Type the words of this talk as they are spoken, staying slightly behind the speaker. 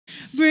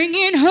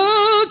bringing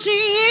hope to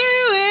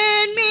you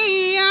and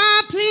me.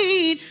 I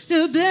plead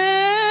the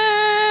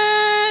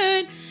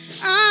blood.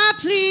 I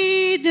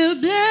plead the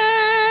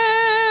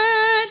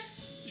blood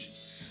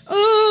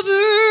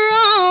over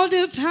all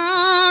the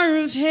power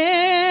of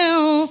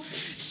hell.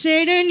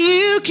 Satan,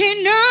 you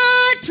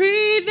cannot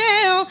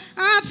prevail.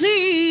 I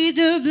plead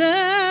the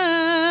blood.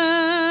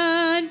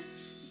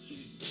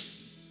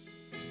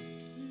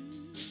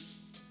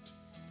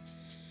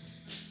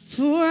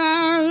 For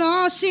our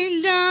lost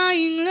and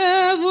dying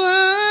loved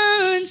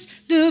ones,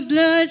 the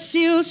blood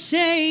still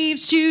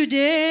saves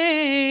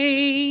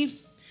today.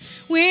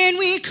 When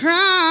we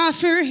cry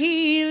for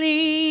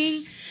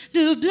healing,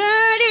 the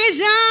blood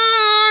is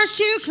ours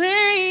to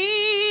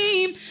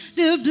claim.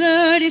 The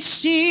blood is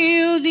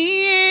still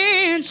the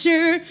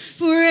answer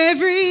for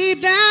every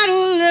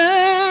battle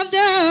of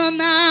the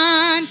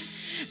mind.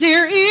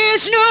 There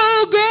is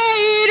no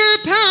greater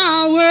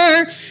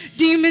power.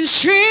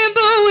 Demons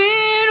tremble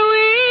when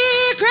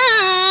we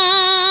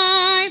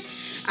cry.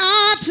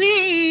 I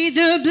plead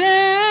the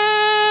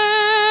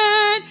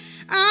blood.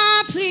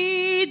 I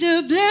plead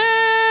the blood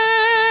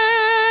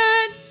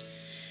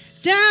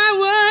that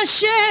was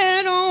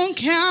shed on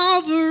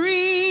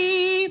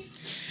Calvary,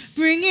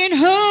 bringing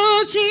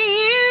hope to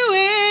you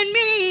and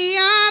me.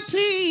 I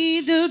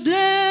plead the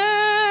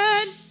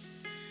blood.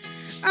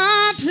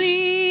 I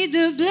plead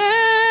the blood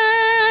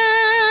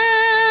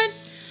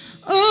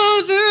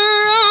over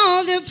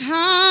all the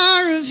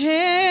power of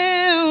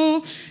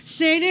hell.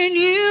 Satan,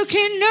 you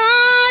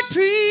cannot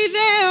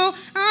prevail.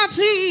 I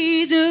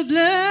plead the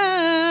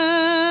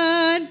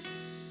blood.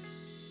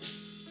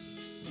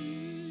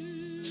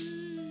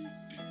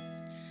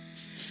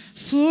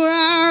 For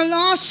our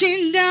lost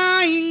and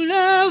dying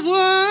loved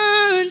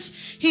ones,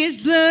 his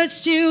blood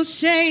still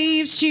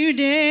saves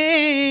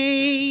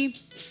today.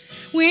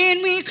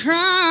 When we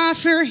cry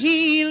for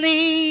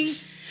healing,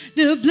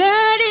 the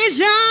blood is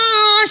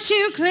ours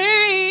to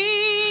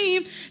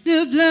claim.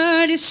 The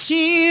blood is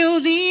still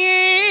the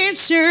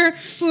answer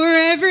for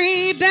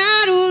every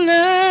battle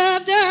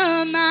of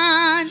the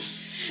mind.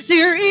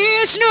 There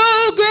is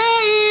no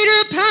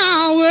greater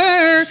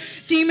power.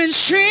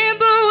 Demons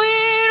tremble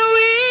when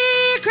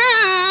we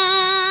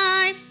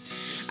cry.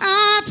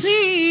 I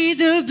plead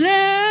the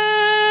blood.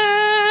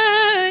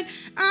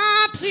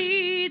 I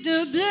plead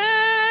the blood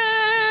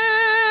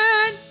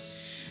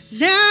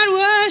that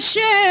was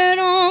shed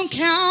on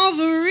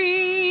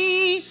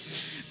Calvary,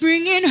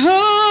 bringing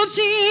hope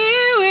to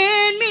you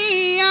and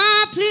me.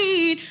 I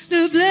plead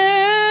the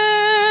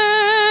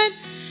blood.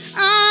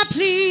 I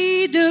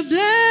plead the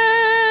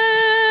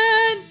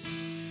blood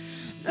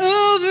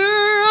over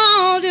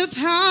all the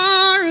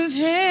power of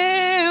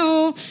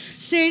hell.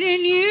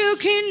 Satan, you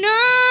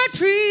cannot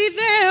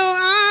prevail.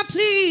 I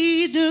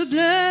plead the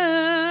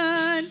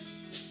blood.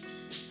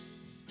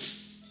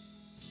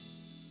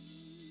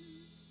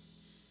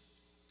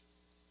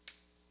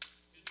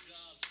 Good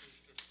job,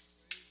 sister.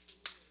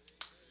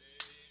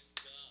 Praise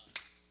God.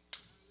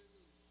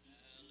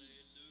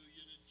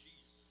 Hallelujah to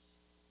Jesus.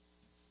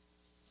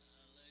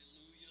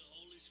 Hallelujah,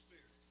 Holy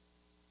Spirit.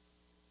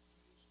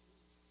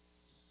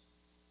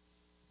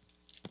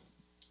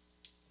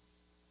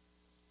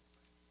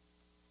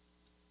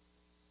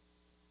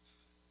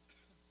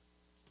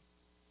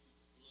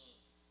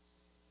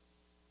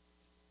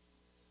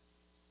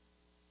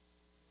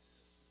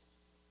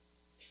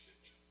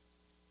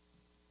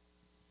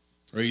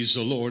 Praise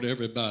the Lord,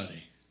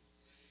 everybody.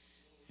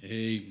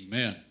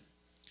 Amen.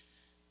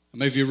 How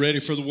many of you ready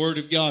for the Word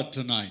of God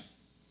tonight?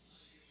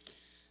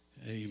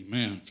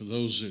 Amen. For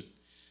those that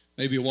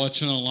may be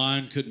watching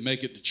online, couldn't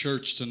make it to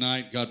church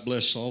tonight, God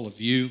bless all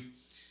of you.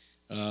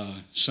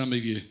 Some of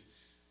you,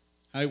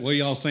 hey, what do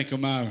y'all think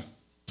of my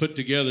put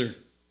together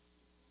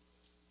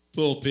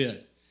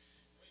pulpit?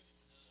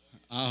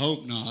 I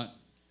hope not.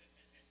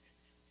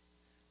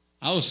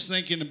 I was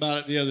thinking about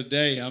it the other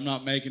day. I'm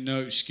not making no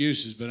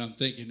excuses, but I'm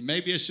thinking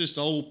maybe it's just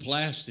old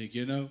plastic,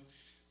 you know.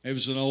 Maybe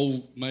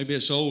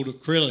it's old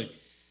acrylic.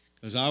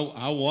 Because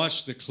I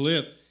watched the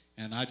clip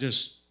and I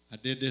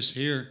did this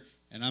here,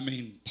 and I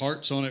mean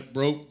parts on it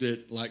broke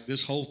that, like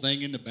this whole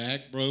thing in the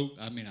back broke.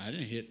 I mean, I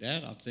didn't hit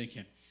that. I'm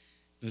thinking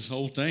this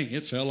whole thing,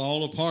 it fell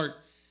all apart.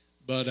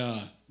 But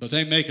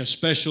they make a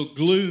special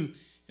glue.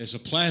 It's a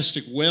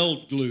plastic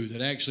weld glue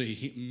that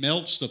actually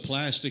melts the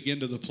plastic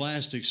into the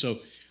plastic. So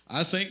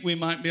I think we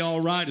might be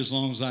all right as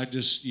long as I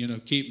just,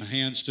 keep my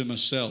hands to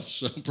myself.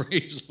 So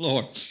praise the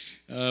Lord.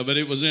 But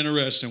it was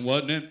interesting,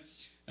 wasn't it?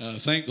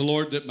 Thank the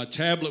Lord that my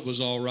tablet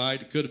was all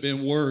right. It could have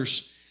been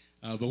worse.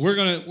 But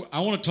I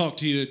want to talk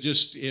to you,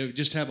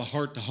 just have a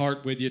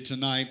heart-to-heart with you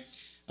tonight.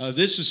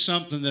 This is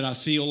something that I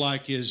feel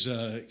like is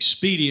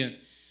expedient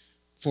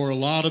for a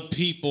lot of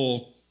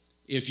people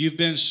if you've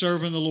been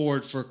serving the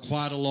Lord for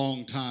quite a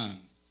long time.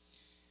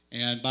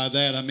 And by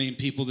that, I mean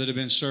people that have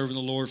been serving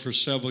the Lord for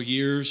several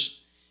years,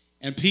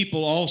 and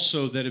people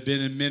also that have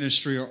been in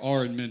ministry or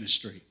are in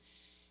ministry.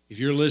 If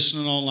you're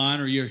listening online,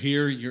 or you're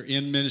here and you're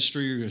in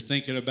ministry, or you're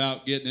thinking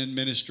about getting in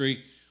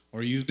ministry,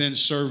 or you've been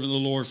serving the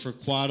Lord for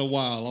quite a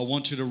while, I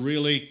want you to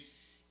really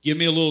give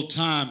me a little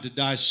time to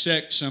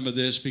dissect some of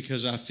this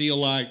because I feel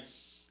like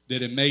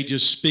that it may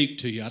just speak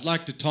to you. I'd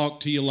like to talk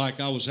to you like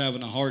I was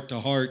having a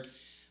heart-to-heart,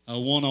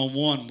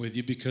 one-on-one with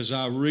you because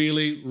I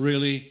really,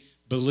 really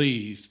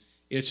believe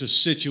it's a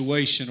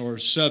situation or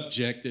a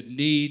subject that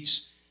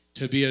needs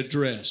to be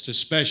addressed,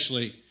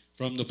 especially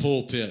from the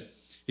pulpit.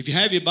 If you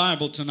have your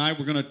Bible tonight,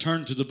 we're going to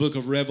turn to the book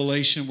of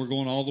Revelation. We're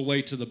going all the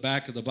way to the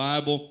back of the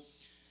Bible.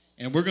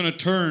 And we're going to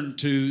turn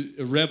to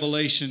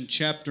Revelation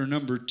chapter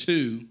number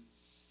 2.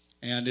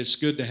 And it's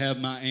good to have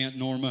my Aunt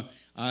Norma.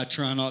 I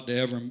try not to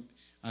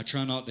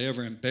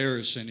ever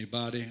embarrass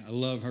anybody. I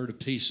love her to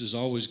pieces.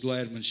 Always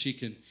glad when she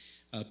can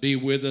be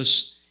with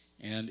us.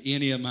 And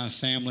any of my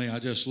family, I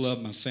just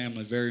love my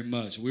family very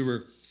much. We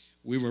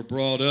were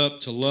brought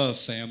up to love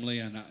family,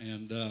 and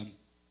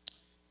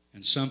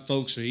some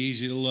folks are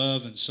easy to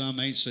love, and some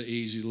ain't so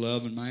easy to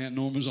love. And my Aunt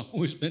Norma's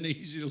always been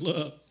easy to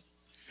love.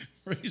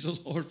 Praise the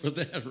Lord for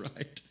that,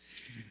 right?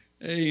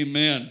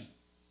 Amen.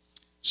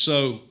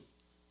 So,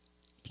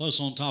 plus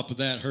on top of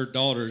that, her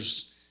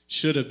daughters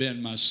should have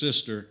been my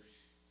sister,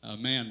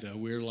 Amanda.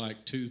 We're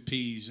like two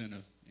peas in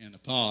a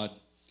pod.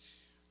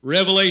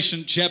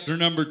 Revelation chapter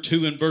number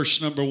 2 and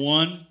verse number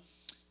 1.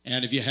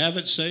 And if you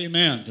haven't, say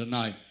amen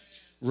tonight.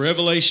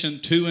 Revelation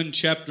 2 and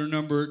chapter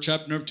number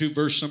 2,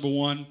 verse number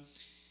 1.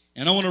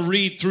 And I want to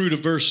read through to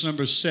verse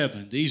number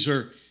 7. These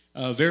are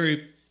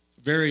very,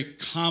 very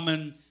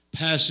common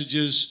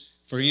passages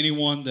for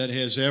anyone that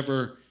has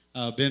ever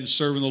been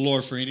serving the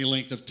Lord for any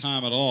length of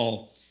time at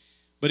all.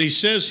 But he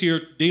says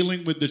here,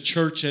 dealing with the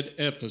church at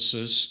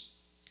Ephesus,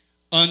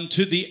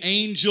 unto the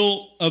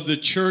angel of the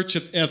church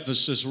of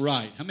Ephesus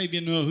write. How many of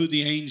you know who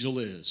the angel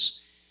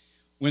is?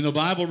 When the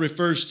Bible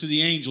refers to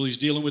the angel, he's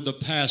dealing with the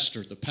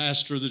pastor of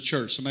the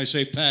church. Somebody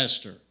say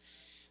pastor.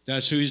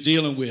 That's who he's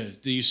dealing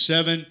with. These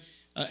 7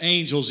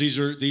 angels, these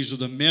are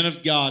the men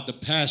of God, the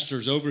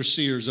pastors,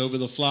 overseers over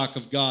the flock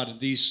of God in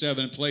these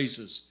 7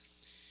 places.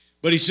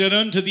 But he said,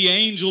 unto the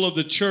angel of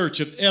the church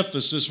of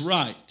Ephesus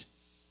write,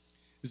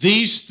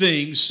 these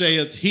things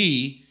saith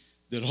he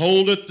that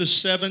holdeth the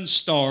 7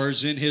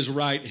 stars in his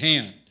right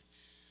hand,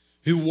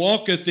 who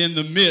walketh in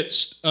the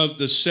midst of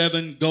the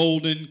 7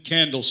 golden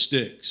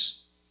candlesticks.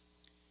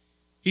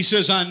 He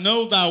says, I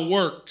know thy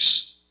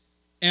works,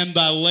 and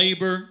thy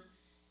labor,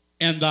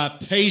 and thy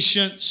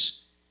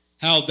patience,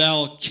 how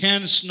thou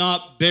canst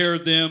not bear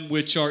them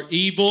which are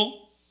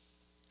evil,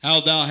 how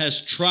thou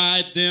hast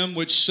tried them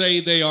which say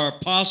they are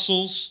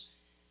apostles,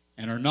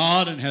 and are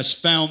not, and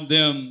hast found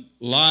them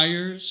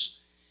liars,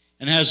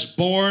 and has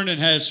borne and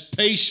has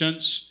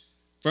patience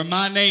for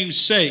my name's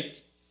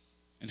sake,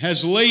 and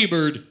has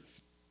labored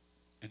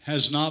and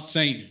has not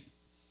fainted.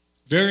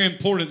 Very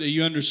important that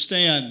you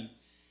understand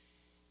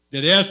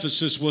that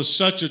Ephesus was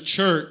such a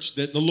church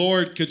that the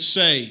Lord could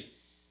say,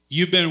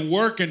 you've been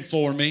working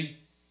for me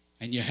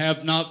and you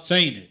have not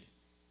fainted.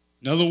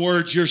 In other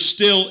words, you're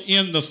still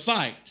in the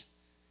fight.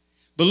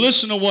 But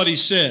listen to what he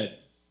said,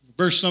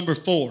 verse number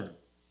 4.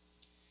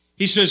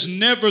 He says,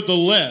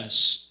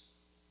 nevertheless,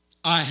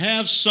 I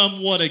have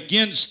somewhat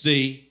against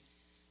thee,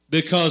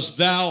 because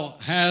thou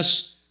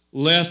hast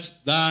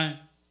left thy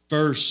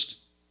first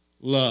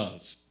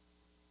love.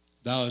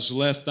 Thou hast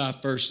left thy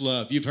first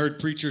love. You've heard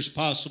preachers,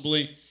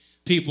 possibly,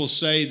 people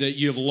say that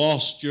you've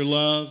lost your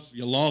love,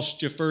 you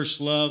lost your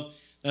first love.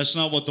 That's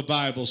not what the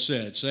Bible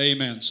said. Say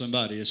amen,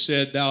 somebody. It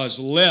said, thou hast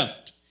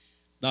left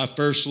thy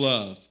first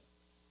love.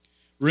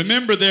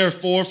 Remember,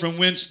 therefore, from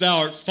whence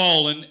thou art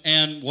fallen,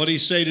 and what did he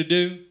say to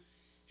do?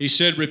 He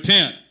said,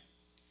 repent.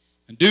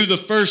 And do the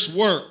first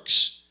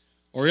works,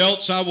 or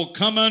else I will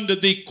come unto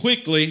thee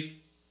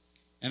quickly,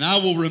 and I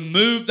will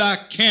remove thy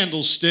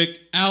candlestick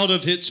out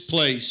of its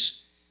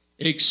place,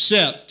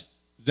 except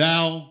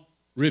thou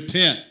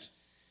repent.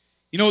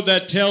 You know what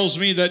that tells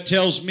me? That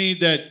tells me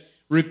that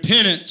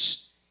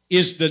repentance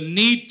is the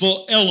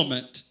needful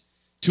element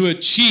to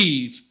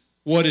achieve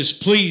what is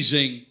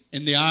pleasing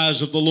in the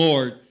eyes of the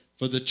Lord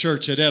for the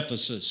church at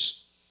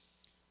Ephesus.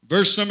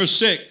 Verse number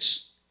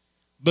 6,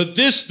 but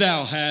this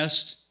thou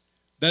hast,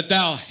 that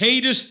thou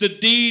hatest the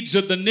deeds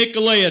of the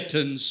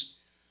Nicolaitans,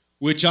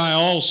 which I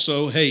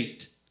also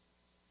hate.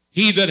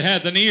 He that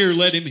hath an ear,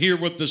 let him hear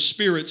what the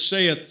Spirit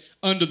saith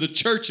unto the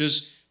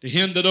churches. To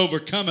him that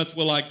overcometh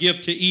will I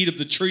give to eat of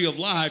the tree of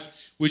life,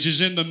 which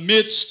is in the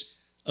midst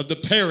of the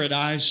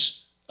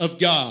paradise of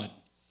God.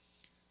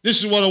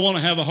 This is what I want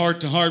to have a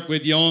heart-to-heart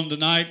with you on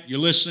tonight. You're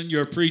listening,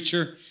 you're a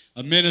preacher,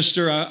 a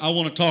minister. I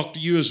want to talk to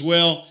you as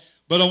well.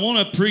 But I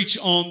want to preach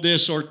on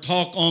this or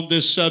talk on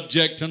this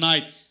subject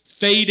tonight.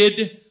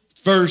 Faded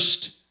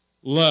first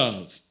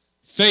love.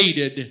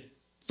 Faded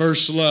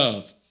first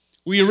love.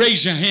 Will you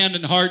raise your hand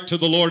and heart to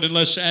the Lord, and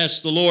let's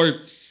ask the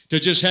Lord to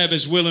just have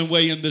his will and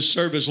way in this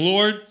service.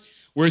 Lord,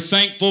 we're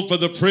thankful for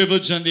the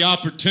privilege and the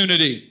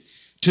opportunity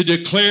to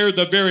declare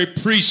the very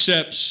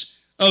precepts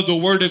of the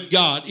Word of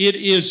God. It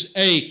is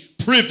a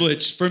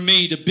privilege for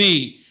me to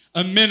be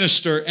a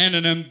minister and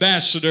an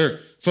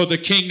ambassador for the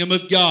kingdom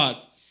of God.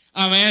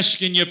 I'm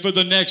asking you for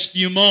the next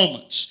few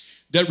moments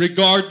that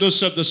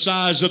regardless of the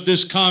size of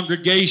this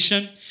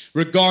congregation,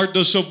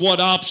 regardless of what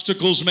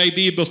obstacles may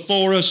be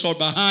before us or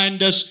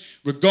behind us,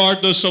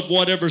 regardless of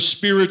whatever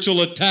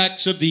spiritual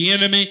attacks of the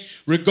enemy,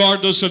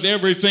 regardless of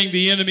everything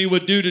the enemy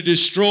would do to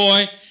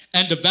destroy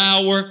and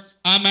devour,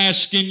 I'm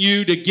asking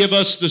you to give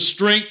us the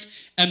strength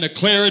and the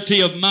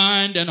clarity of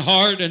mind and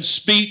heart and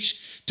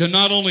speech to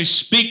not only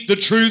speak the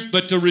truth,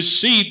 but to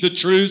receive the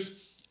truth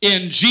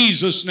in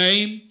Jesus'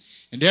 name.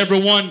 And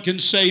everyone can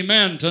say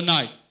amen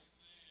tonight.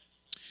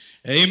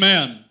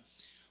 Amen.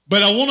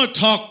 But I want to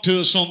talk to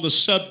us on the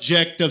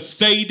subject of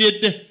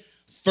faded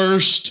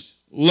first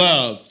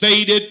love.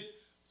 Faded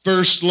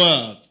first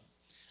love.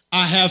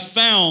 I have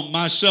found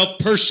myself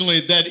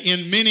personally that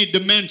in many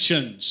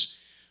dimensions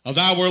of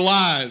our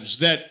lives,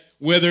 that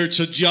whether it's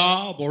a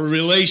job or a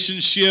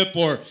relationship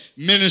or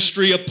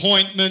ministry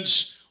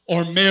appointments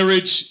or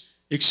marriage,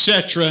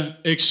 etc.,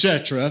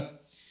 etc.,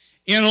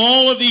 in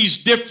all of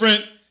these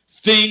different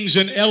things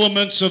and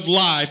elements of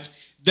life,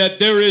 that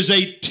there is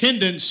a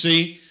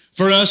tendency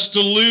for us to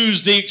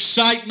lose the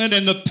excitement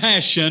and the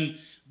passion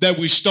that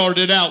we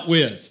started out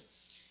with.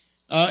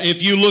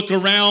 If you look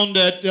around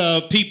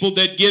at people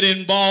that get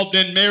involved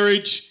in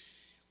marriage,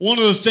 one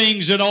of the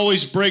things that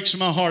always breaks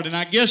my heart, and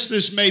I guess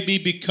this may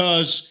be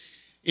because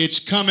it's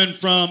coming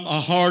from a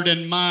heart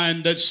and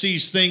mind that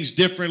sees things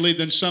differently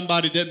than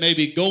somebody that may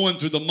be going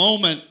through the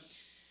moment.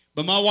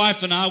 But my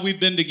wife and I, we've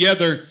been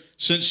together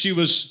since she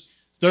was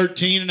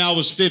 13 and I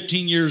was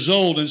 15 years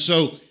old. And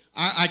so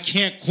I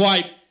can't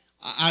quite,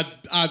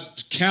 I've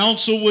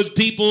counseled with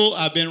people.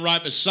 I've been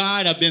right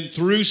beside. I've been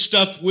through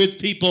stuff with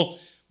people.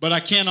 But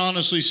I can't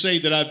honestly say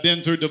that I've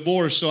been through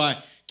divorce. So I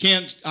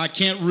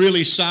can't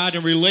really side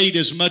and relate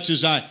as much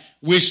as I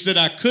wish that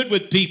I could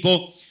with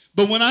people.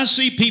 But when I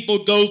see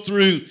people go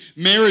through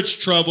marriage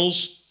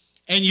troubles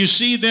and you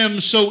see them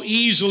so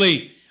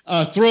easily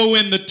throw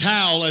in the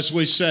towel, as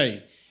we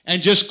say,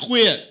 and just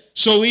quit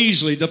so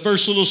easily. The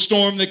first little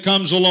storm that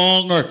comes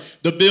along, or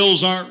the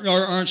bills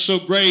aren't so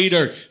great,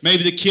 or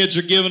maybe the kids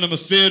are giving them a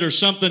fit, or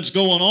something's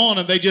going on,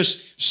 and they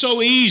just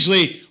so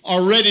easily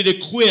are ready to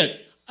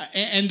quit.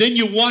 And then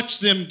you watch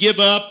them give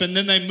up, and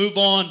then they move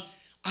on.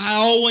 I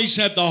always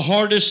have the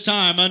hardest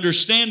time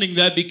understanding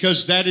that,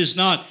 because that's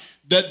not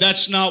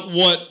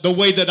what the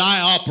way that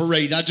I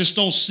operate. I just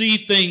don't see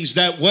things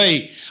that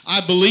way. I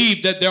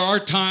believe that there are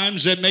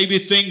times that maybe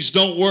things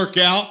don't work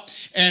out,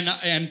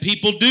 and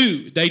people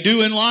do. They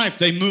do in life.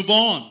 They move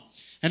on.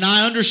 And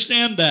I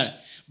understand that.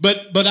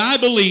 But I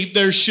believe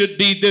there should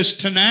be this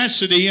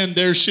tenacity, and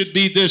there should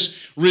be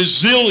this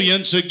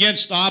resilience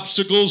against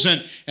obstacles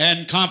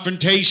and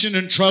confrontation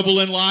and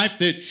trouble in life,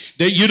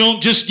 that you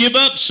don't just give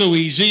up so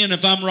easy. And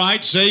if I'm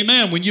right, say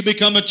amen. When you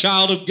become a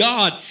child of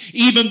God,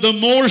 even the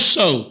more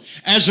so,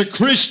 as a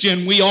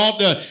Christian, we ought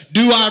to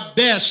do our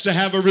best to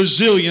have a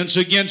resilience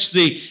against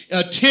the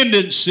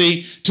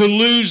tendency to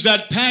lose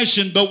that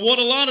passion. But what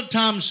a lot of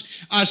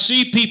times I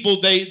see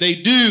people,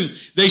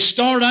 they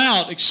start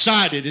out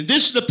excited. And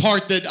this is the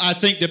part that I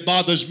think that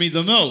bothers me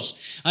the most.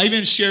 I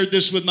even shared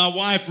this with my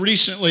wife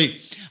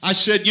recently. I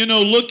said,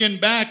 looking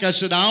back, I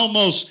said,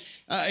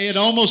 it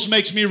almost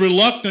makes me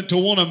reluctant to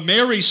want to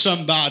marry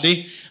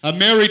somebody,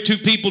 marry two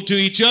people to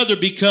each other,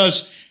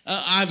 because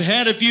I've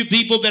had a few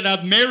people that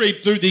I've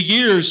married through the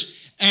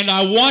years, and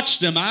I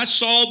watched them. I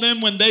saw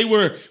them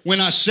when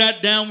I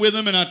sat down with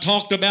them and I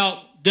talked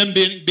about them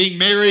being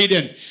married,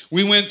 and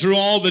we went through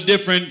all the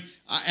different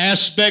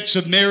aspects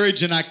of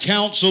marriage, and I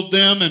counseled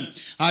them,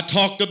 and I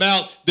talked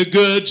about the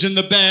goods and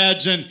the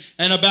bads, and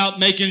about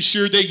making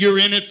sure that you're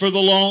in it for the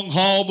long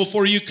haul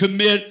before you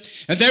commit.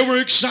 And they were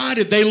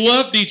excited. They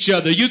loved each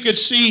other. You could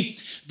see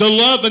the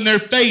love in their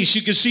face.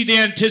 You could see the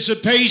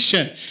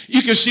anticipation.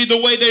 You could see the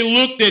way they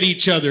looked at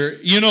each other.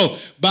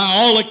 By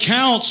all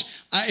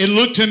accounts, it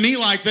looked to me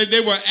like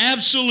they were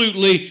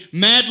absolutely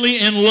madly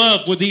in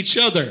love with each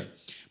other.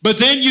 But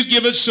then you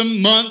give it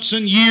some months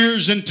and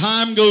years, and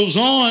time goes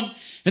on,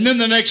 and then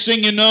the next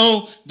thing you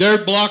know,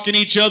 they're blocking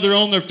each other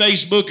on their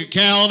Facebook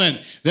account,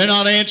 and they're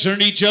not answering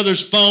each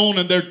other's phone,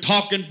 and they're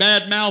talking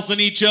bad-mouthing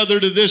each other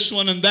to this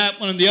one and that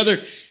one and the other.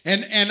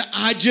 And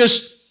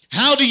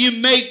how do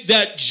you make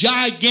that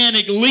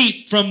gigantic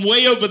leap from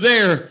way over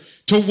there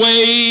to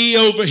way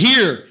over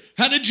here?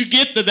 How did you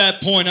get to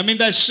that point? I mean,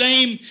 that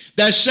same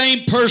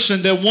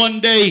person that one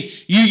day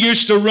you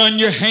used to run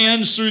your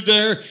hands through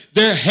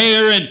their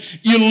hair, and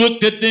you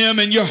looked at them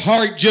and your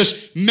heart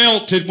just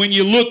melted when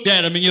you looked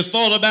at them and you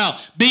thought about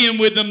being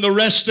with them the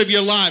rest of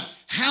your life.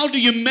 How do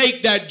you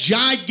make that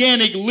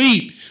gigantic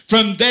leap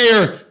from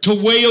there to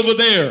way over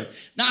there?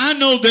 Now, I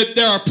know that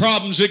there are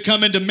problems that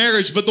come into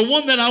marriage, but the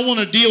one that I want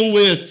to deal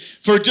with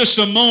for just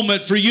a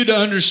moment, for you to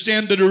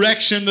understand the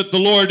direction that the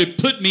Lord had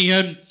put me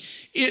in,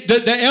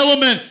 the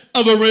element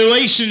of a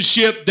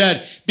relationship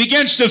that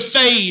begins to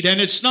fade,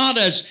 and it's not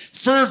as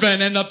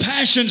fervent, and the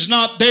passion's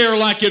not there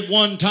like it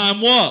one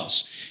time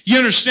was. You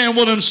understand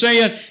what I'm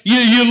saying?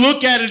 You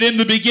look at it in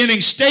the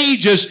beginning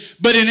stages,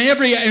 but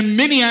in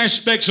many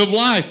aspects of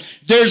life,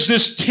 there's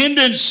this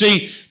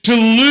tendency to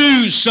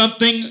lose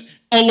something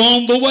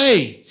along the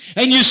way.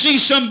 And you see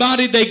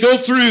somebody, they go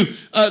through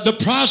the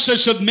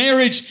process of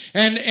marriage,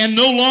 and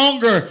no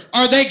longer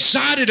are they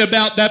excited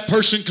about that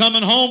person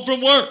coming home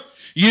from work.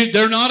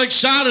 They're not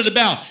excited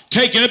about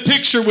taking a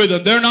picture with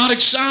them. They're not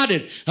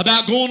excited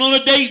about going on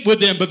a date with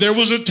them. But there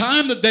was a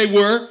time that they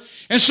were.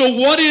 And so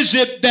what is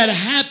it that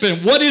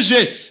happened? What is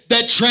it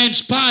that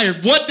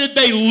transpired? What did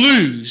they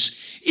lose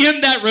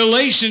in that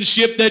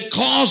relationship that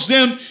caused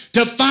them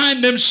to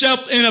find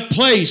themselves in a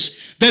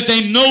place that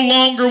they no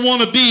longer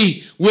want to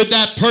be with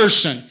that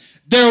person?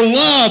 Their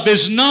love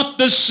is not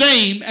the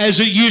same as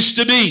it used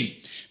to be.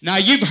 Now,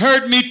 you've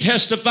heard me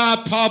testify,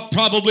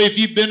 probably if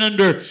you've been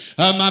under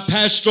my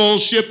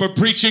pastoralship or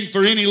preaching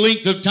for any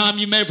length of time,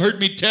 you may have heard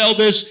me tell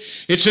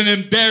this. It's an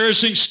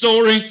embarrassing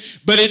story,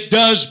 but it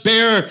does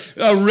bear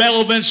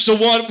relevance to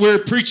what we're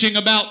preaching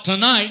about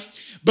tonight.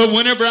 But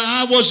whenever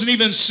I wasn't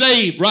even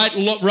saved,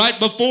 right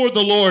before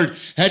the Lord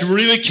had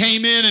really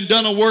came in and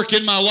done a work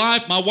in my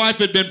life, my wife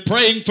had been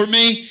praying for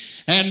me,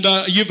 and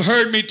you've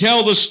heard me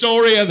tell the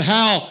story of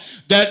how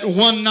that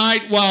one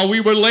night while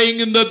we were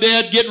laying in the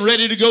bed getting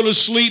ready to go to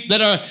sleep,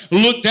 that I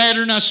looked at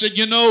her and I said,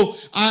 you know,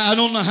 I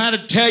don't know how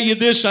to tell you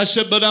this. I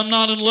said, but I'm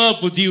not in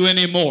love with you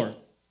anymore.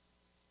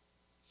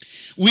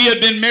 We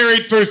had been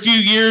married for a few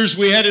years.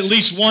 We had at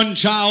least one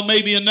child,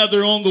 maybe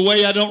another on the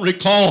way. I don't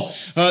recall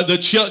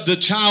the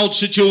child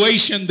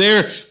situation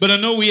there, but I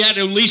know we had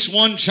at least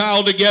one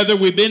child together.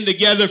 We've been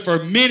together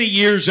for many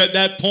years at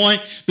that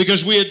point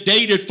because we had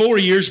dated 4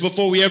 years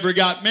before we ever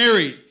got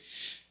married.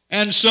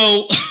 And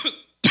so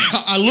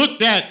I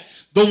looked at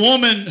the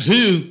woman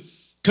who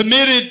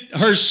committed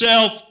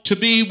herself to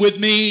be with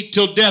me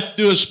till death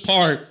do us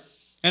part.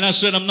 And I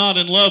said, I'm not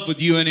in love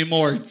with you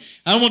anymore.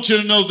 I want you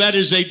to know that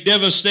is a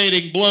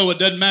devastating blow. It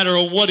doesn't matter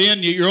on what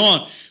end you're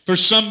on. For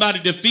somebody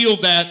to feel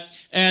that,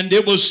 and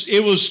it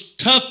was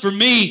tough for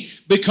me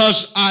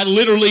because I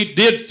literally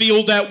did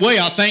feel that way.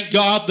 I thank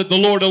God that the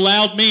Lord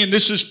allowed me, and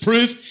this is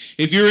proof.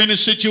 If you're in a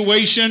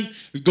situation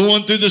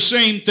going through the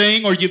same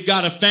thing, or you've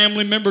got a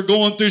family member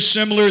going through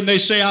similar and they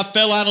say, I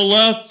fell out of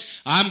love,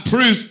 I'm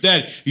proof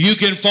that you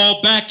can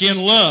fall back in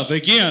love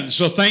again.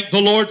 So thank the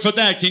Lord for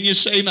that. Can you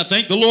say, I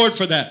thank the Lord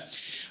for that?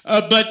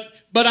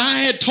 But I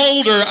had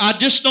told her, I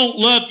just don't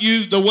love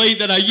you the way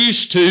that I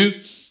used to.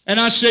 And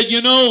I said,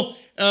 you know,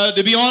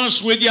 to be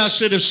honest with you, I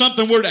said, if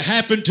something were to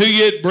happen to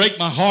you, it'd break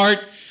my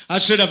heart. I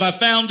said, if I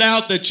found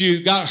out that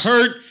you got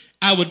hurt,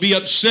 I would be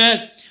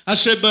upset. I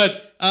said,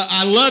 but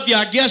I love you.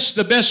 I guess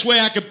the best way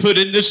I could put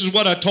it, and this is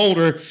what I told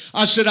her,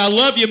 I said, I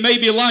love you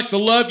maybe like the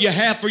love you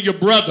have for your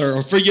brother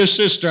or for your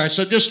sister. I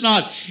said, just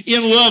not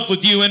in love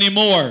with you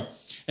anymore.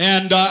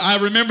 And I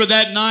remember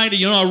that night,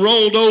 you know, I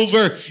rolled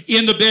over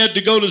in the bed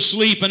to go to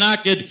sleep, and I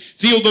could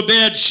feel the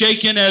bed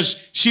shaking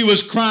as she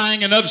was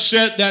crying and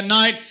upset that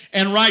night,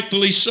 and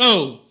rightfully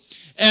so.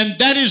 And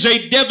that is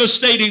a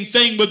devastating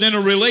thing within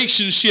a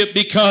relationship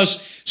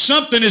because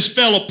something has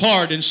fell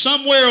apart, and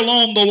somewhere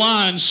along the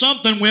line,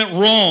 something went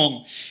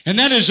wrong. And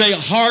that is a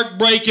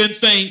heartbreaking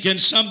thing. Can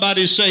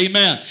somebody say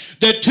amen?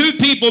 That two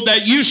people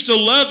that used to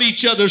love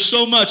each other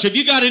so much. If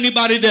you got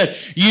anybody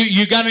that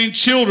you got any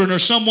children or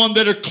someone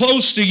that are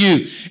close to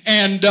you,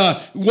 and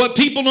what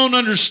people don't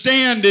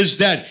understand is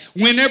that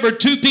whenever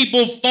two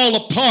people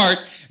fall apart,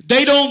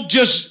 they don't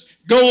just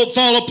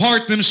fall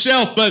apart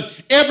themselves,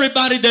 but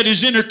everybody that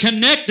is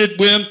interconnected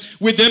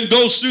with them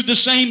goes through the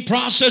same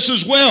process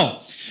as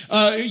well.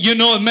 You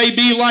know, it may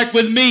be like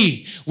with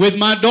me, with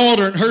my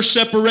daughter and her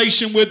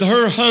separation with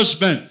her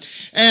husband.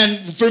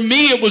 And for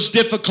me, it was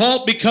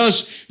difficult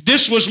because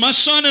this was my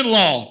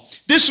son-in-law.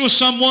 This was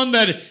someone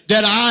that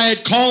I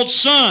had called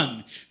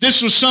son.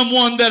 This was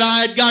someone that I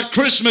had got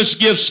Christmas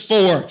gifts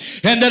for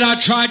and that I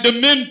tried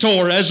to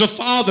mentor as a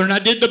father, and I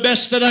did the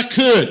best that I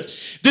could.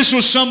 This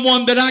was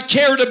someone that I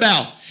cared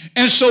about.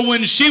 And so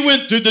when she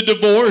went through the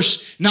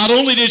divorce, not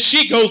only did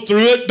she go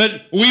through it,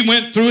 but we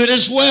went through it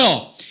as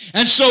well.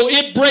 And so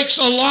it breaks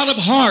a lot of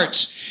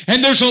hearts.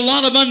 And there's a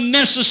lot of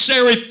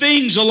unnecessary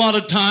things a lot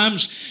of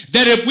times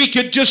that if we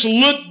could just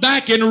look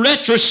back in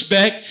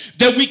retrospect,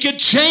 that we could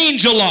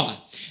change a lot.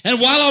 And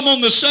while I'm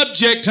on the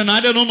subject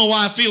tonight, I don't know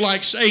why I feel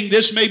like saying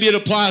this. Maybe it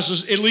applies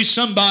to at least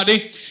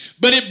somebody.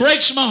 But it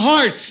breaks my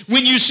heart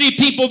when you see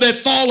people that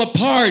fall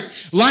apart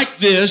like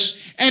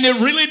this. And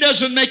it really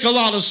doesn't make a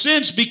lot of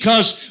sense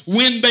because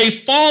when they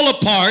fall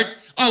apart,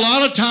 a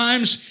lot of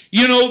times,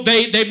 you know,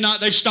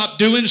 they've stopped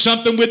doing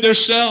something with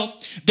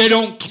themselves. They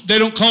don't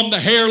comb the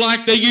hair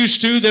like they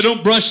used to. They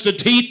don't brush the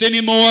teeth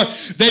anymore.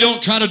 They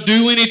don't try to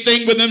do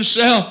anything with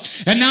themselves.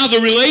 And now the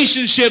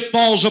relationship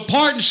falls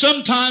apart. And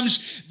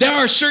sometimes there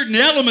are certain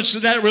elements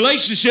of that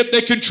relationship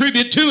that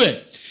contribute to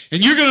it.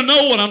 And you're going to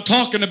know what I'm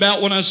talking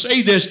about when I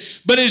say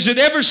this. But has it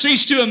ever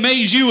ceased to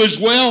amaze you as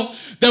well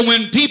that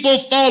when people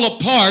fall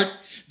apart,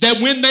 that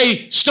when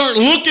they start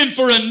looking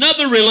for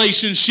another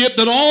relationship,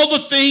 that all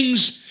the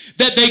things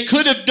that they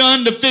could have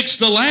done to fix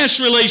the last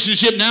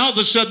relationship, now all of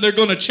a sudden they're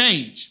going to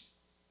change?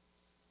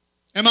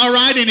 Am I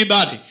right,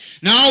 anybody?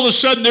 Now all of a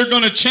sudden they're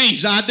going to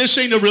change. Now, this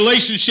ain't a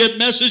relationship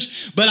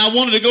message, but I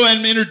wanted to go ahead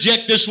and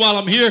interject this while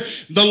I'm here.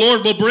 The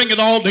Lord will bring it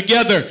all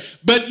together.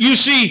 But you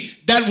see,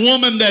 that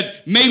woman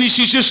that maybe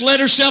she's just let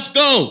herself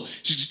go.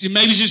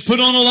 Maybe she's put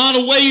on a lot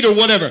of weight or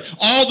whatever.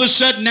 All of a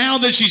sudden, now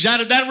that she's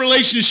out of that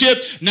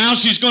relationship, now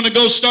she's going to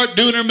go start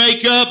doing her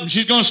makeup, and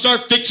she's going to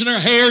start fixing her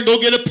hair and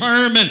go get a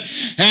perm, and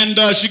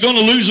she's going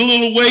to lose a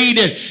little weight,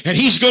 and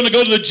he's going to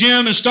go to the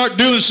gym and start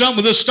doing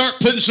something with us, start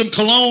putting some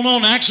cologne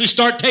on, actually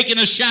start taking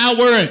a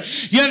shower. And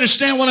you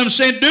understand what I'm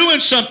saying? Doing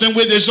something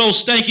with his old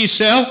stinky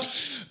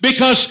self,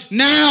 because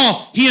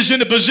now he is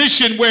in a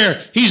position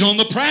where he's on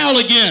the prowl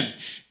again.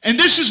 And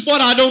this is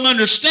what I don't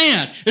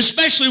understand,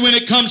 especially when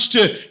it comes to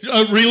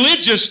the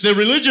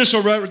religious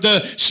or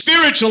the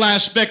spiritual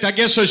aspect, I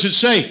guess I should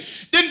say.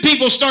 Then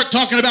people start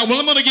talking about, well,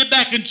 I'm going to get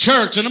back in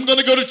church, and I'm going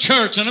to go to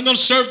church, and I'm going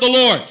to serve the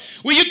Lord.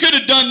 Well, you could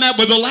have done that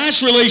with the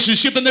last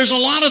relationship, and there's a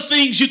lot of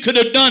things you could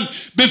have done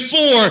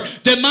before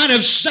that might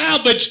have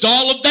salvaged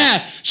all of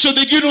that so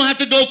that you don't have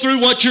to go through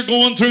what you're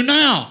going through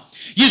now.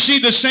 You see,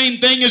 the same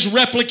thing is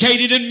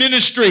replicated in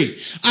ministry.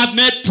 I've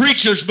met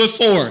preachers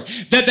before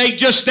that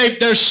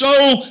they're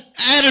so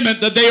adamant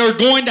that they are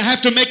going to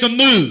have to make a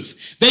move.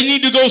 They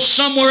need to go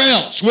somewhere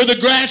else where the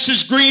grass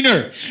is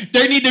greener.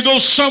 They need to go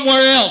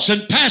somewhere else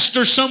and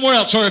pastor somewhere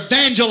else or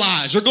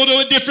evangelize or go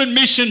to a different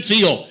mission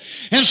field.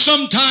 And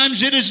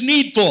sometimes it is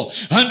needful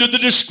under the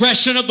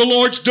discretion of the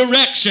Lord's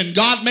direction.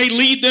 God may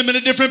lead them in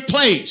a different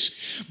place.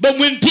 But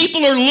when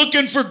people are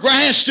looking for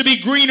grass to be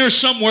greener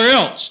somewhere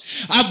else,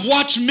 I've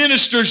watched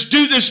ministers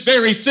do this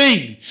very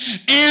thing.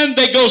 And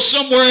they go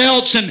somewhere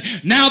else, and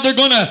now they're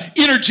going to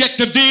interject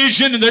a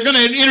vision, and they're going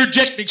to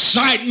interject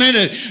excitement,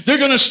 and they're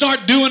going to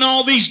start doing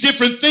all these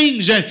different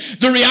things. And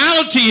the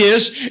reality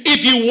is,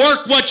 if you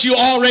work what you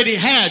already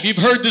have, you've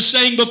heard the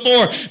saying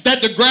before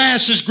that the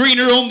grass is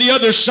greener on the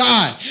other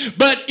side.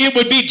 But it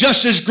would be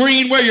just as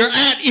green where you're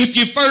at if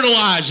you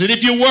fertilize it,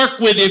 if you work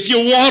with it, if you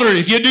water it,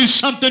 if you do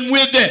something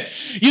with it.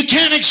 You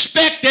can't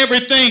expect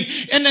everything.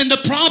 And then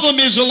the problem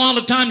is a lot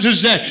of times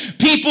is that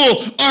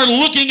people are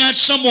looking at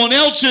someone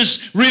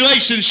else's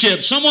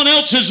relationship, someone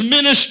else's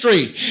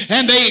ministry,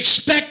 and they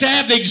expect to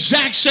have the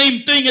exact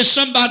same thing as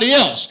somebody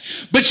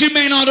else. But you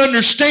may not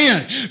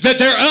understand that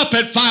they're up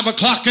at 5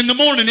 o'clock in the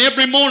morning,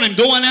 every morning,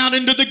 going out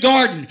into the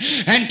garden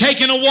and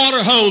taking a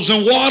water hose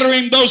and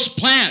watering those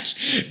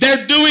plants.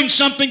 They're doing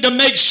something to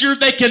make sure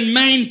they can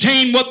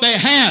maintain what they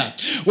have.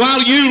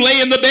 While you lay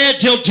in the bed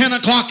till 10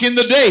 o'clock in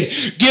the day,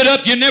 get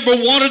up, you never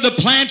water the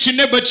plants,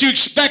 but you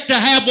expect to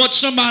have what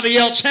somebody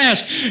else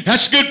has.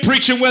 That's good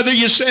preaching whether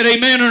you said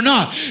amen or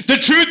not. The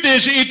truth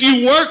is, if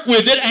you work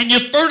with it and you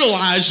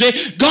fertilize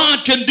it,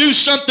 God can do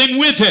something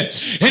with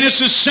it. And it's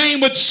the same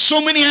with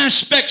so many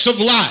aspects of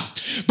life.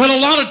 But a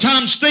lot of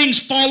times things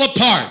fall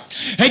apart.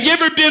 Have you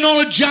ever been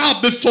on a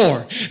job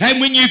before? And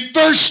when you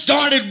first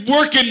started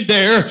working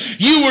there,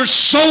 you were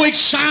so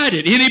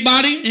excited.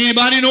 Anybody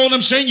know what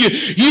I'm saying?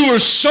 You were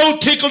so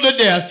tickled to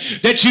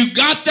death that you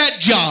got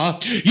that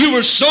job. You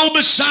were so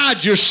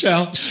beside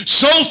yourself,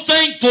 so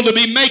thankful to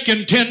be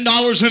making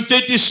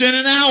 $10.50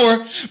 an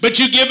hour. But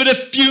you give it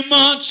a few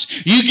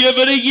months, you give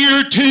it a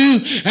year or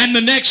two, and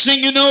the next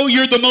thing you know,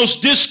 you're the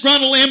most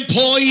disgruntled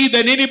employee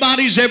that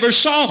anybody's ever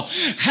saw.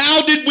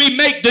 How did we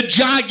make the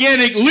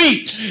gigantic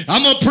leap?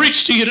 I'm going to preach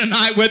to you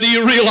tonight whether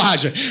you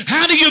realize it.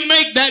 How do you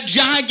make that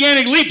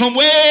gigantic leap from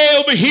way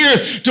over here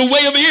to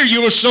way over here?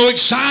 You were so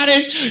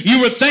excited.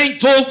 You were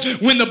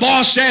thankful when the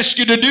boss asked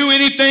you to do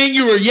anything.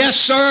 You were yes,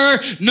 sir,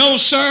 no,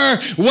 sir,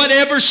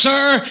 whatever,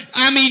 sir.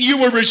 I mean, you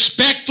were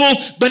respectful.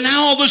 But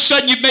now all of a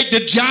sudden you make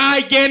the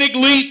gigantic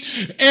leap.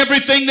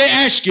 Everything they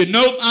ask you,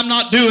 nope, I'm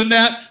not doing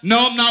that.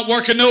 No, I'm not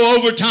working no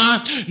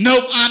overtime.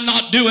 Nope, I'm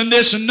not doing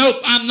this. And nope,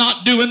 I'm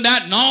not doing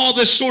that. And all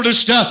this sort of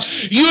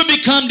stuff. You have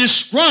become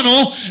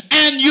disgruntled,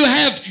 and you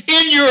have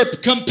in your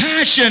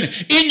compassion,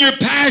 in your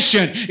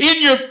passion,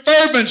 in your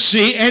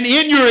fervency, and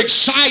in your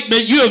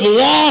excitement, you have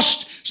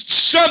lost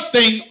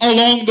something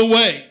along the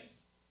way.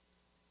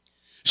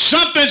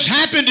 Something's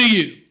happened to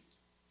you.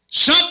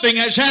 Something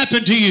has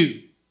happened to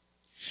you.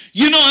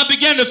 You know, I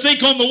began to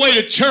think on the way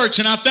to church,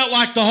 and I felt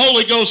like the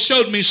Holy Ghost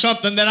showed me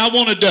something that I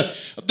want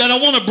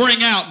to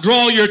bring out,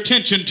 draw your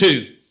attention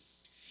to.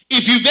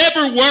 If you've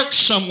ever worked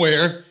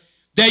somewhere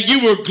that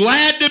you were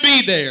glad to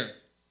be there,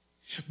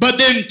 but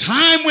then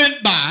time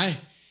went by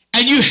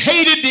and you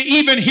hated to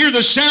even hear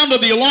the sound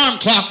of the alarm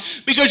clock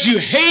because you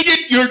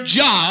hated your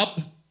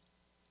job.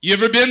 You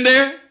ever been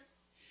there?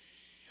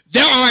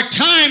 There are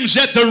times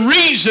that the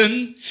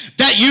reason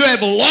that you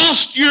have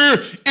lost your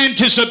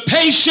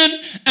anticipation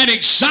and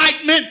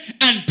excitement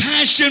and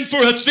passion for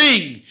a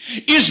thing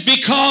is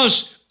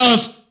because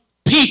of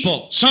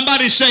people.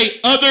 Somebody say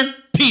other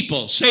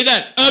people. Say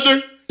that,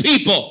 other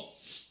people.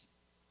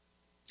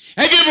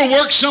 Have you ever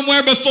worked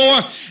somewhere before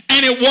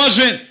and it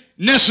wasn't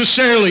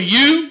necessarily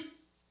you?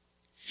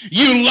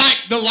 You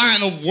liked the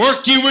line of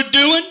work you were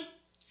doing.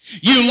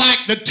 You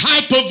liked the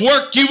type of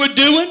work you were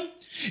doing.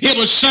 It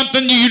was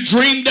something you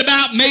dreamed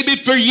about maybe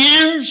for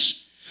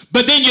years.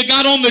 But then you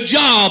got on the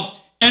job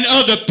and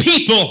other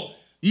people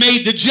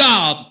made the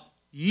job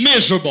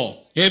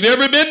miserable. Have you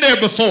ever been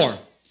there before?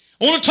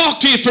 I want to talk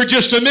to you for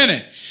just a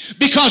minute.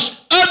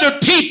 Because other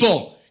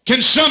people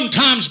can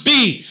sometimes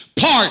be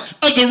part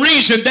of the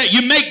reason that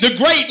you make the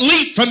great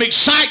leap from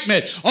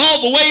excitement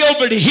all the way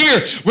over to here,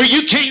 where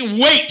you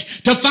can't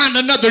wait to find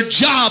another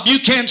job. You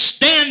can't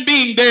stand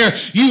being there.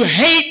 You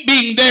hate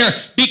being there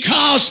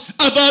because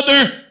of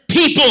other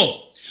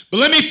people. But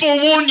let me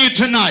forewarn you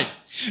tonight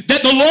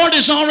that the Lord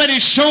has already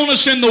shown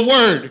us in the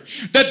Word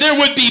that there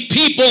would be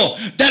people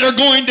that are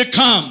going to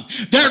come.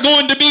 There are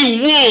going to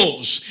be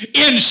wolves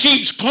in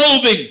sheep's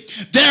clothing.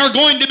 There are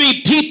going to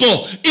be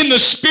people in the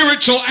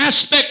spiritual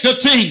aspect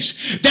of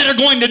things that are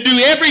going to do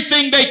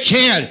everything they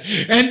can.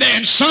 And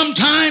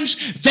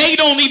sometimes they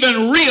don't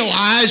even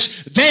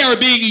realize they are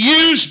being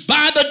used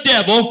by the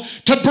devil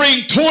to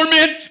bring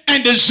torment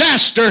and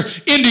disaster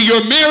into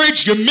your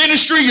marriage, your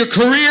ministry, your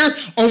career,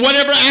 or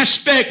whatever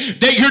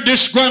aspect that you're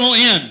disgruntled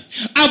in.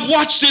 I've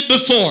watched it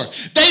before.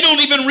 They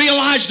don't even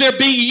realize they're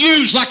being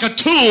used like a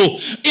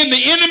tool in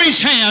the enemy's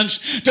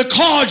hands to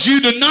cause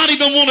you to not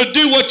even want to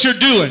do what you're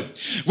doing.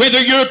 Whether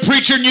you're a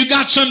preacher and you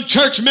got some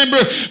church member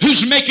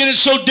who's making it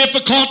so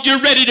difficult you're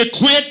ready to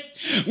quit,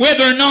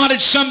 whether or not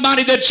it's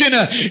somebody that's in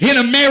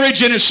a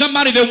marriage and it's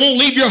somebody that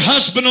won't leave your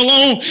husband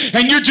alone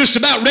and you're just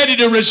about ready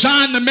to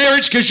resign the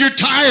marriage because you're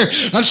tired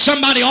of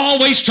somebody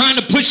always trying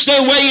to push their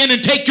way in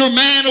and take your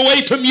man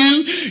away from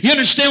you. You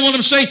understand what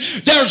I'm saying?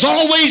 There's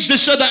always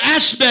this other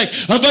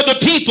aspect of other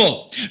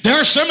people. There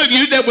are some of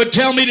you that would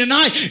tell me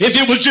tonight, if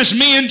it was just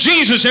me and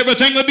Jesus,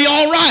 everything would be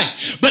all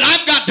right. But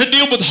I've got to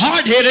deal with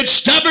hard-headed,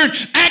 stubborn,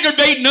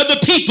 aggravating other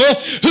people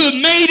who have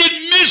made it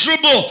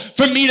miserable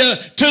for me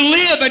to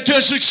live and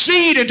to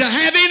succeed and to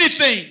have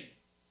anything.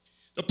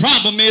 The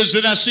problem is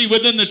that I see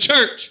within the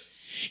church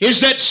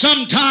is that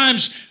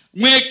sometimes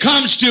when it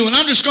comes to, and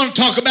I'm just going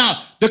to talk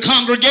about the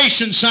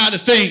congregation side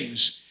of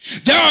things,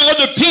 there are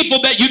other people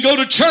that you go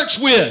to church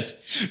with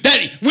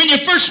that when you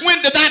first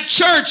went to that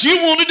church, you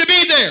wanted to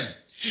be there.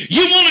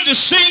 You wanted to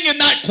sing in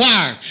that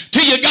choir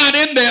till you got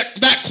in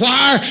that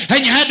choir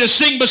and you had to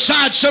sing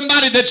beside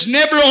somebody that's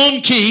never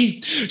on key,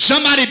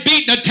 somebody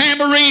beating a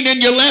tambourine in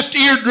your left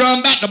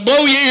eardrum about to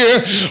blow your ear,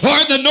 or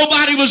that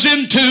nobody was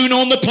in tune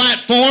on the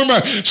platform,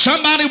 or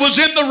somebody was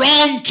in the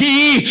wrong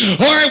key,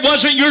 or it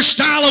wasn't your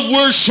style of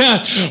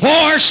worship,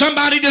 or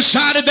somebody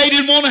decided they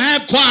didn't want to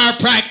have choir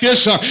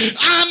practice. Or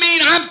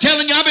I'm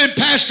telling you, I've been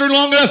pastor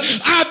long enough.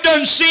 I've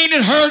done seen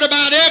and heard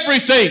about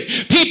everything.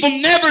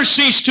 People never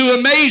cease to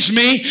amaze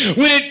me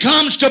when it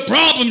comes to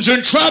problems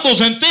and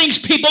troubles and things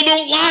people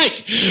don't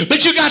like.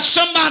 But you got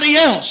somebody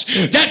else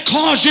that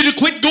caused you to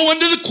quit going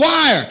to the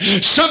choir.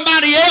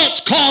 Somebody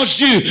else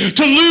caused you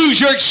to lose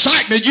your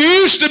excitement. You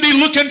used to be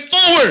looking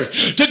forward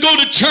to go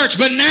to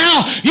church, but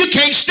now you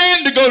can't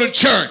stand to go to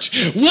church.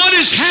 What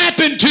has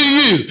happened to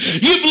you?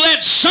 You've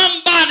let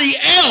somebody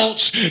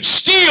else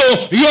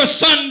steal your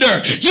thunder.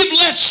 You've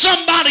let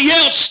somebody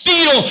else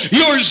steal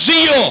your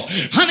zeal.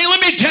 Honey, let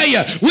me tell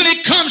you, when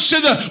it comes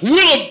to the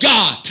will of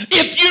God,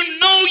 if you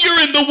know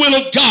you're in the will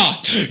of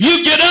God,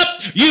 you get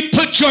up, you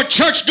put your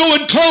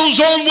church-going clothes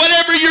on,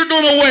 whatever you're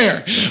going to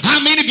wear.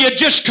 If you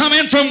just come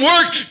in from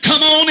work, come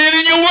on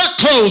in your work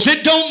clothes.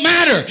 It don't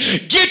matter.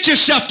 Get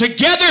yourself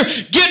together,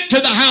 get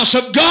to the house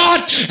of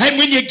God, and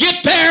when you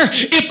get there,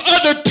 if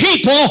other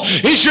people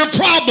is your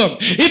problem,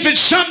 if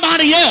it's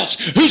somebody else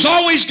who's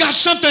always got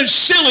something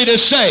silly to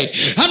say,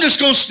 I'm just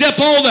going to step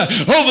over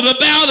the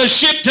bow of the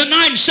ship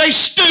tonight and say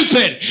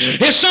stupid.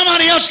 If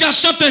somebody else got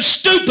something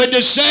stupid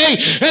to say,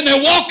 and they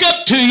walk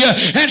up to you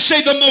and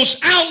say the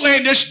most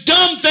outlandish,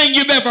 dumb thing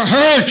you've ever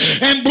heard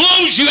and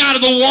blows you out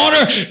of the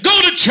water, go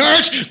to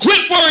church,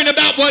 quit worrying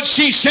about what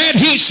she said,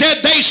 he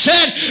said, they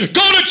said.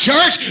 Go to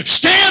church,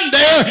 stand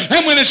there,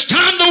 and when it's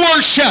time to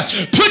worship,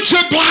 put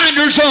your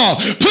blinders on,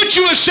 put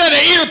you a set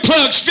of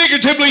earplugs,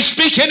 figuratively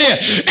speaking it,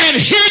 and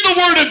hear the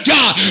word of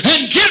God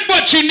and get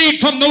what you need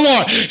from the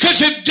Lord.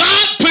 Because if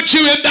God put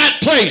you in that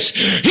place,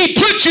 he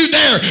put you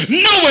there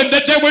knowing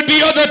that there would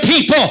be other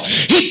people.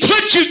 He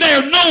put you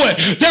there knowing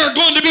there are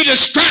going to be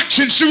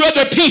distractions through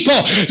other people.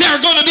 There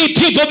are going to be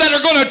people that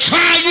are going to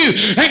try you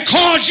and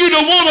cause you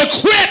to want to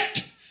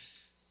quit.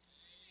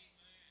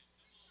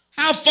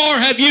 How far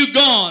have you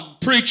gone,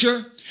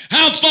 preacher?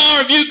 How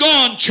far have you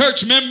gone,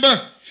 church member,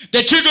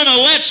 that you're going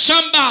to let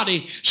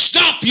somebody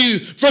stop you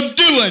from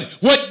doing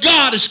what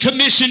God has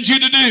commissioned you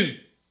to do?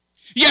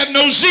 You have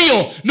no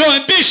zeal, no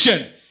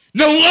ambition,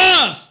 no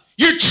love.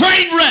 You're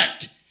train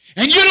wrecked.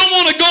 And you don't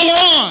want to go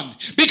on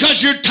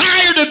because you're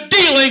tired of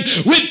dealing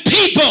with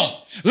people.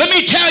 Let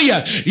me tell you,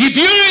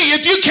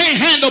 if you can't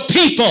handle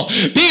people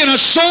being a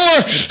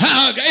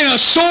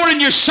sore in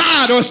your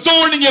side or a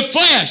thorn in your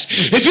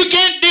flesh, if you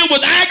can't deal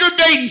with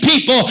aggravating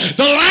people,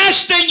 the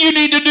last thing you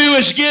need to do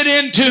is get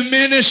into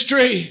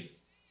ministry.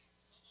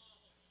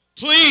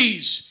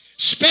 Please,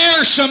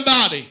 spare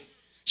somebody.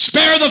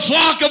 Spare the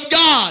flock of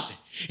God.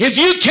 If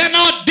you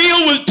cannot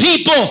deal with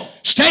people,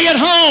 stay at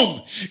home.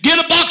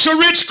 Get a box of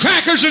Ritz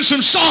crackers and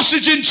some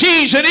sausage and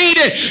cheese and eat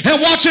it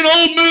and watch an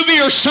old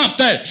movie or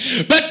something.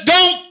 But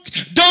don't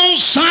Don't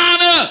sign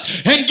up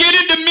and get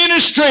into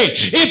ministry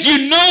if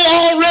you know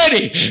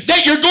already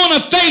that you're going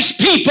to face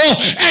people,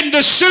 and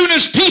as soon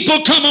as people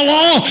come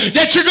along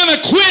that you're going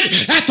to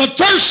quit at the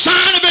first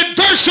sign of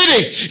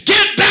adversity.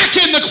 Get back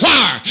in the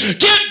choir.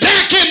 Get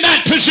back in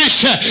that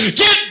position.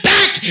 Get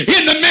back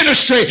in the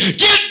ministry.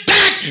 Get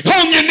back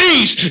on your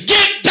knees.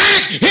 Get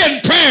back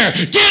in prayer.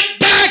 Get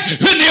back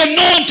in the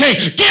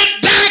anointing. Get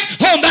back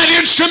on that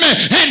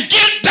instrument and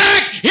get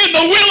back in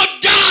the will of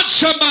God.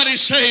 Somebody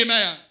say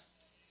amen.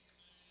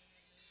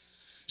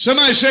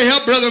 Somebody say,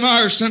 help Brother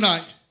Myers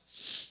tonight.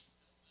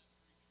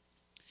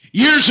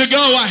 Years ago,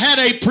 I had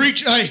a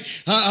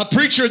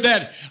preacher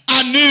that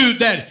I knew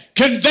that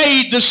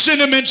conveyed the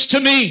sentiments to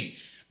me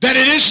that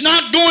it is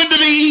not going to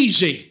be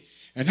easy.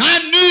 And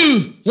I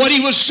knew what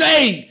he was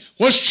saying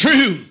was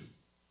true.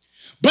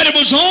 But it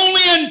was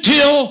only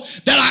until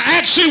that I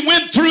actually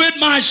went through it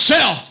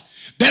myself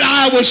that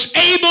I was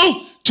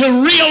able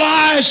to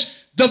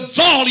realize the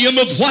volume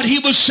of what he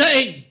was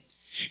saying.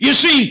 You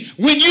see,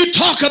 when you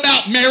talk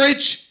about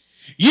marriage,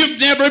 you've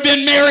never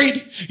been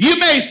married. You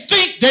may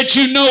think that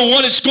you know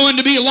what it's going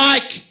to be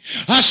like.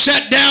 I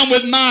sat down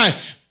with my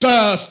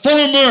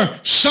former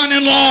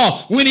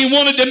son-in-law when he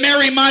wanted to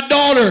marry my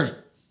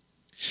daughter.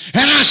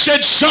 And I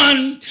said,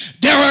 son,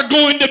 there are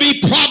going to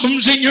be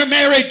problems in your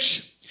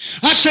marriage.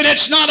 I said,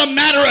 it's not a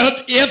matter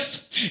of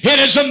if, it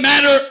is a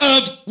matter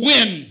of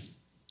when.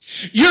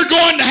 You're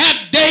going to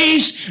have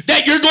days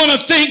that you're going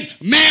to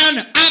think,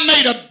 man, I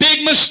made a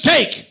big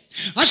mistake.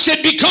 I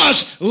said,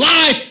 because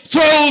life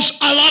throws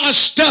a lot of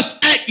stuff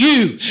at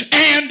you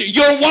and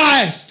your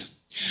wife.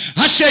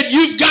 I said,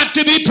 you've got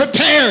to be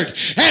prepared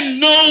and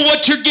know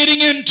what you're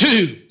getting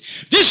into.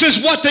 This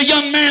is what the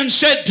young man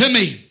said to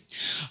me.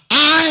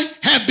 I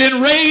have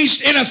been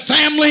raised in a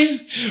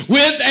family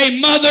with a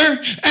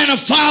mother and a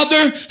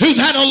father who've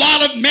had a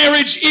lot of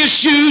marriage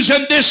issues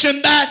and this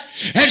and that.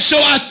 And so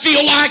I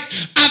feel like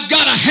I've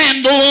got a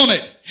handle on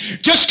it.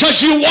 Just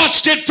because you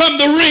watched it from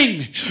the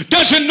ring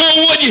doesn't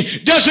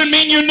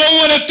mean you know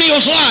what it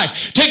feels like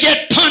to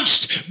get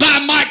punched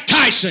by Mike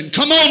Tyson.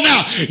 Come on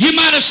now. You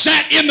might have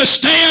sat in the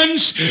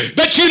stands,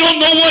 but you don't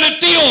know what it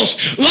feels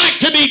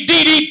like to be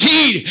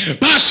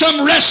DDT'd by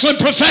some wrestling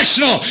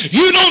professional.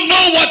 You don't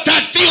know what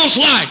that feels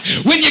like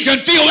when you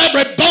can feel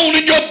every bone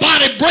in your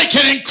body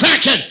breaking and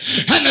cracking.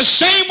 And the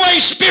same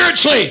way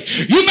spiritually,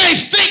 you may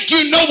think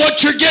you know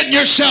what you're getting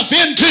yourself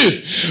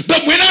into,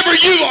 but whenever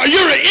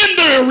you're in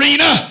the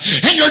arena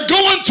and you're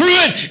going through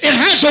it, it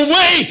has a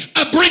way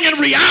of bringing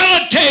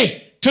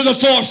reality to the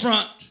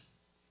forefront.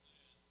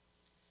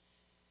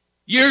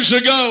 Years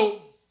ago,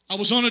 I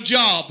was on a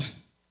job,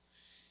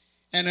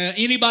 and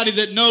anybody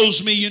that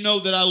knows me, you know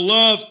that I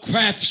love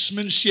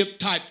craftsmanship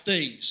type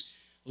things.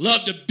 I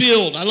love to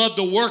build. I love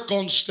to work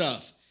on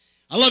stuff.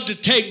 I love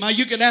to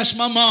you could ask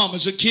my mom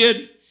as a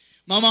kid.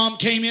 My mom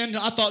came in.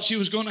 I thought she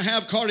was going to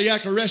have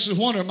cardiac arrest. No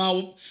wonder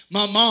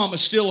my mom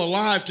is still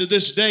alive to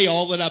this day,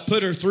 all that I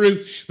put her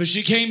through. But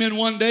she came in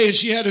one day and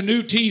she had a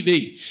new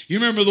TV. You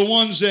remember the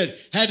ones that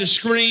had a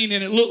screen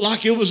and it looked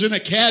like it was in a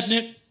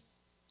cabinet?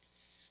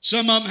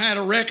 Some of them had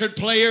a record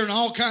player and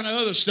all kind of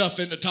other stuff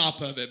in the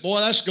top of it. Boy,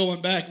 that's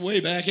going back, way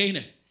back, ain't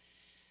it?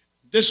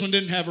 This one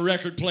didn't have a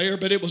record player,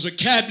 but it was a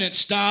cabinet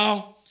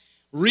style.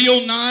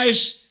 Real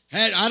nice.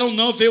 I don't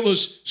know if it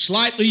was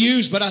slightly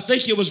used, but I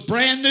think it was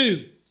brand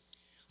new.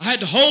 I had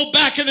the whole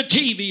back of the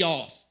TV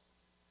off,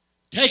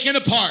 taken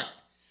apart.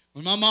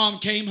 When my mom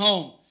came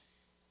home,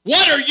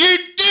 what are you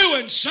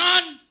doing,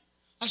 son?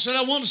 I said,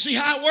 I want to see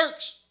how it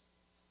works.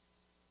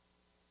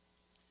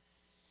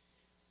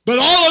 But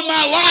all of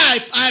my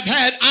life,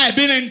 I've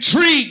been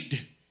intrigued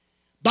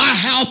by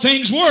how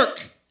things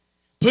work,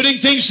 putting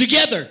things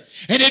together.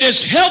 And it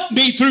has helped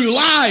me through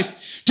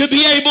life to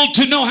be able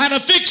to know how to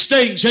fix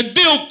things and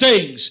build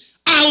things.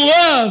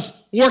 I love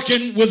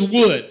working with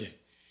wood.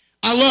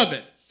 I love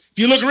it. If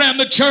you look around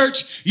the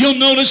church, you'll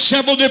notice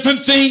several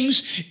different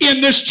things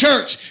in this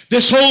church.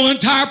 This whole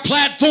entire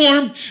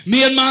platform,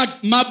 me and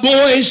my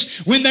boys,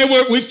 when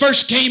we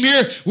first came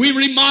here, we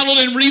remodeled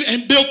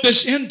and built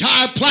this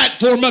entire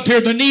platform up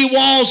here, the knee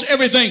walls,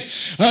 everything,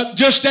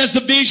 just as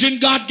the vision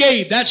God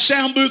gave. That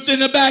sound booth in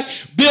the back,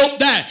 built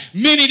that.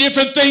 Many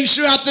different things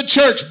throughout the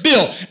church,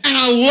 built. And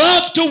I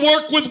love to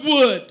work with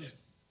wood.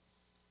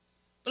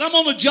 But I'm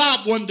on a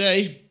job one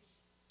day,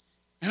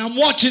 and I'm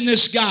watching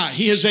this guy.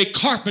 He is a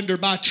carpenter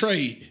by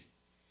trade.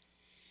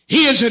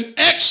 He is an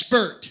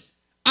expert.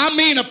 I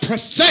mean a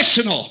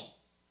professional.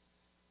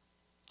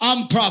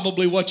 I'm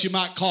probably what you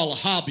might call a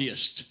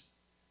hobbyist.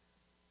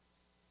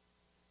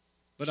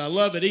 But I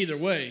love it either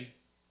way.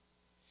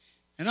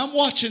 And I'm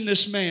watching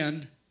this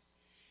man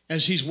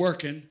as he's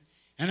working,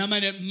 and I'm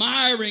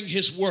admiring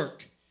his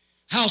work.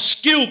 How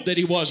skilled that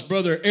he was,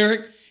 Brother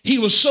Eric. He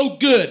was so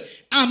good.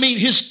 I mean,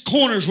 his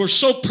corners were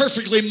so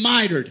perfectly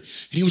mitered. And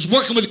he was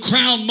working with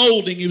crown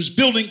molding. He was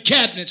building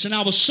cabinets, and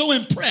I was so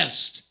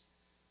impressed.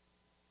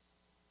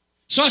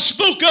 So I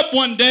spoke up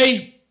one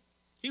day.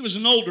 He was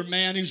an older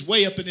man. He was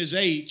way up in his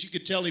age. You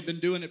could tell he'd been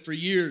doing it for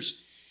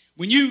years.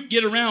 When you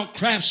get around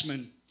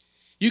craftsmen,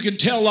 you can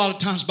tell a lot of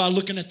times by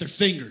looking at their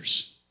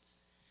fingers.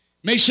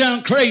 May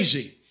sound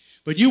crazy,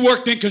 but you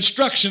worked in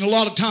construction. A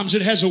lot of times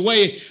it has a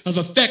way of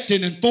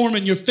affecting and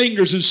forming your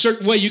fingers in a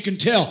certain way. You can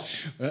tell.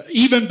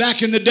 Even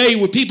back in the day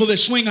with people that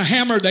swing a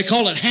hammer, they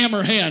call it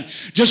hammer hand.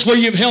 Just where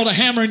you've held a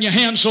hammer in your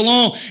hand so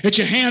long that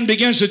your hand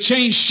begins to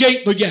change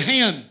shape with your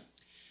hand.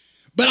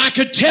 But I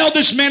could tell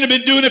this man had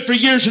been doing it for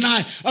years, and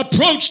I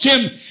approached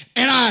him,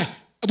 and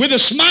with a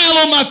smile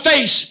on my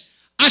face,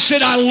 I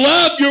said, I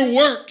love your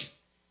work.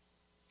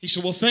 He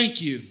said, well,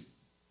 thank you.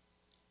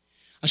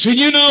 I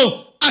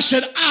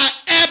said, I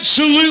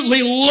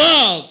absolutely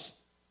love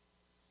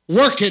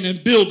working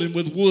and building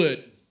with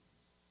wood.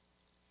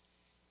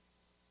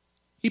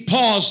 He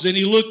paused and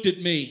he looked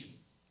at me.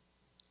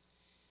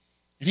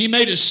 And he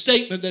made a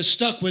statement that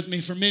stuck with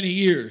me for many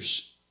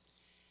years.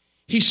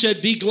 He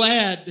said, be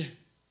glad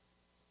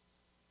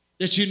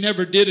that you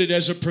never did it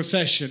as a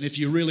profession if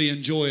you really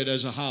enjoy it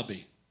as a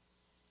hobby.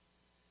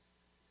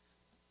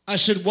 I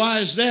said, why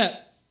is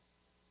that?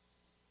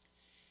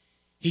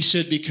 He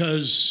said,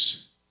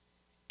 because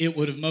it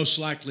would have most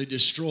likely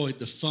destroyed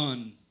the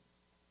fun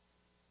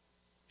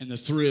and the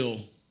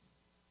thrill.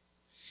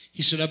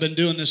 He said, I've been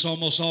doing this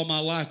almost all my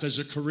life as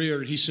a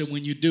career. He said,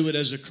 when you do it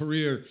as a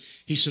career,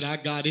 he said, I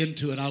got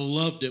into it. I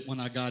loved it when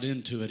I got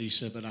into it. He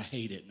said, but I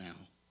hate it now.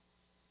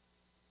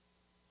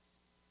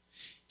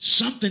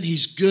 Something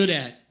he's good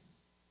at.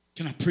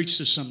 Can I preach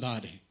to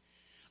somebody?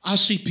 I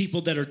see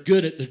people that are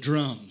good at the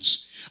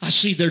drums. I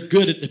see they're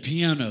good at the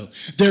piano.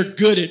 They're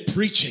good at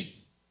preaching.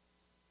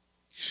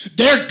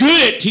 They're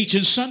good at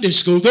teaching Sunday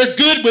school. They're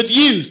good with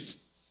youth.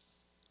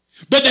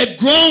 But they've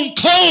grown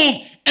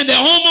cold and they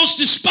almost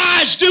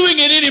despise doing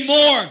it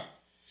anymore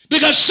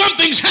because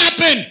something's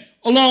happened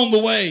along the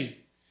way.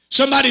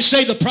 Somebody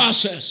say the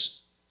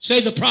process.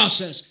 Say the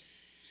process.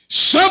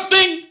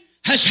 Something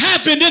has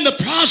happened in the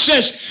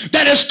process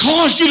that has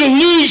caused you to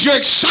lose your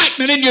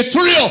excitement and your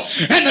thrill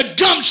and the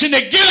gumption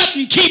to get up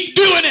and keep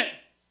doing it.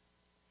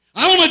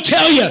 I want to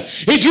tell you,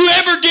 if you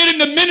ever get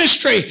into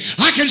ministry,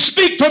 I can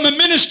speak from a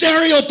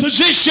ministerial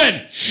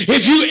position.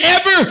 If you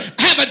ever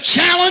have a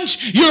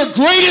challenge, your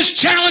greatest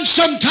challenge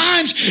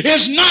sometimes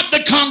is not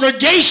the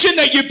congregation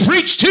that you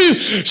preach to.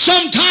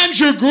 Sometimes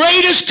your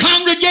greatest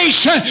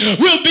congregation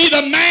will be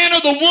the man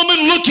or the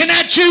woman looking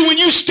at you when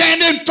you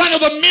stand in front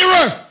of the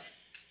mirror.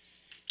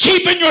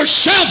 Keeping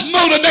yourself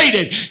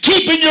motivated,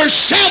 keeping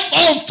yourself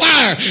on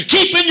fire,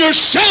 keeping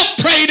yourself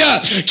prayed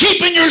up,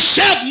 keeping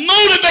yourself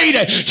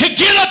motivated to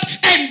get up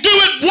and do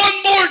it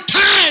one more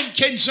time.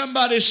 Can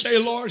somebody say,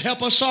 Lord,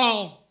 help us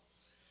all?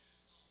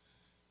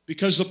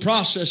 Because the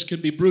process can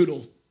be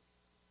brutal.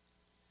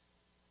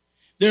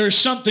 There is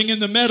something in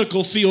the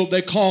medical field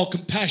they call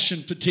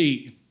compassion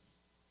fatigue.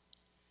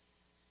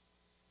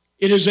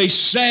 It is a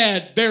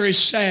sad, very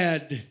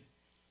sad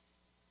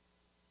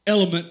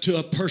element to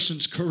a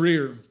person's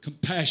career,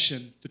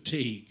 compassion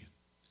fatigue.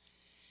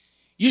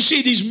 You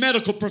see these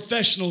medical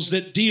professionals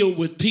that deal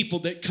with people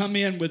that come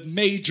in with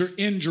major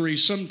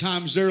injuries.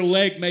 Sometimes their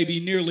leg may be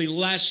nearly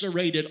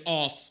lacerated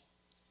off.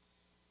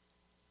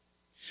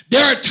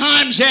 There are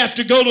times they have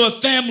to go to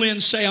a family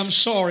and say, I'm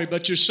sorry,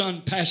 but your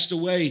son passed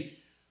away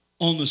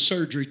on the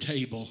surgery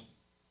table.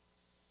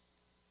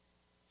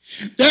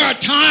 There are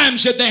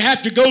times that they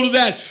have to go to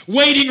that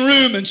waiting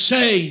room and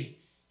say,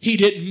 he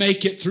didn't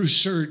make it through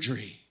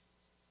surgery.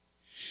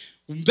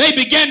 They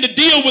begin to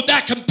deal with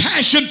that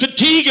compassion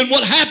fatigue, and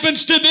what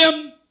happens to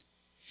them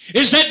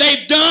is that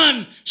they've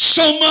done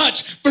so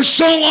much for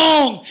so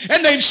long,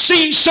 and they've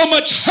seen so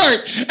much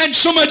hurt and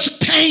so much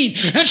pain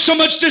and so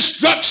much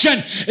destruction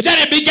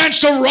that it begins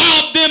to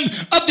rob them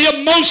of the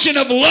emotion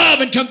of love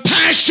and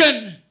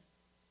compassion.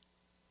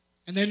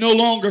 And they no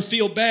longer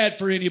feel bad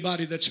for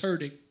anybody that's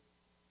hurting.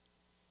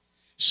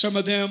 Some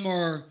of them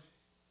are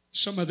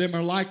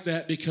like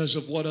that because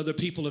of what other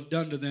people have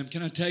done to them.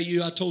 Can I tell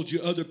you, I told you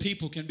other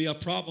people can be a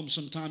problem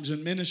sometimes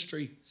in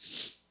ministry.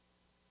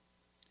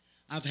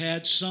 I've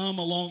had some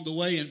along the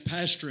way in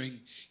pastoring.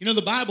 You know,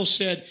 the Bible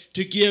said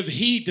to give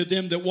heed to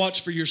them that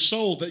watch for your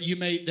soul, that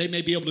they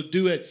may be able to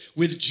do it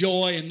with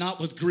joy and not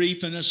with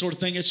grief and that sort of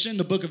thing. It's in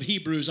the book of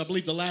Hebrews, I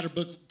believe the latter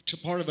book,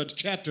 part of a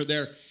chapter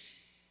there.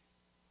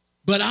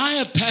 But I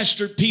have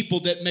pastored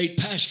people that made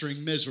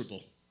pastoring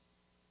miserable.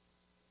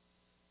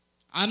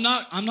 I'm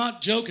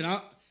not joking.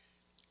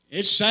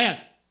 It's sad.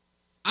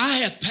 I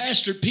have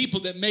pastored people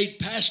that made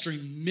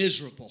pastoring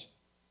miserable.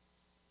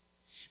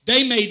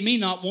 They made me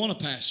not want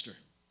to pastor.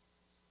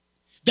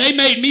 They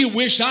made me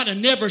wish I'd have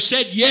never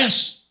said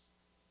yes.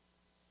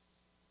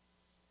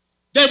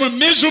 They were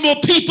miserable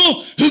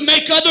people who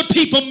make other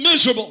people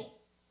miserable.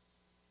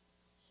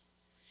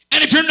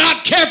 And if you're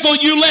not careful,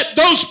 you let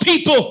those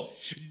people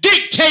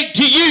dictate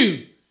to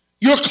you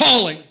your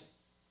calling.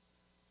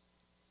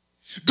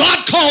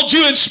 God called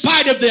you in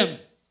spite of them.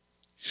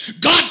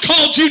 God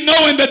called you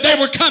knowing that they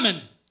were coming.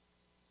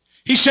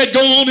 He said, go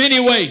on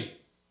anyway.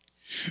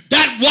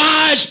 That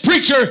wise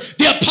preacher,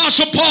 the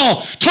Apostle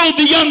Paul, told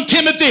the young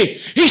Timothy,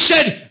 he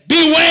said,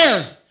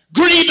 beware,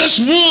 grievous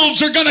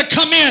wolves are going to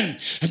come in,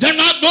 and they're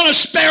not going to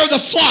spare the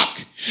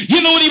flock.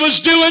 You know what he was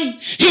doing?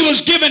 He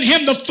was giving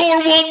him the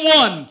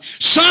 411.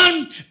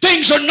 Son,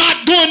 things are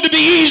not going to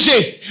be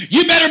easy.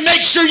 You better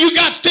make sure you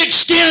got thick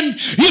skin.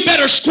 You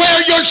better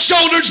square your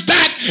shoulders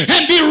back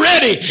and be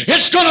ready.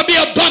 It's going to be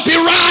a bumpy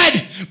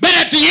ride. But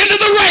at the end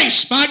of the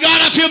race, my God,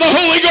 I feel the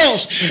Holy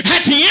Ghost.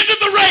 At the end of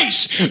the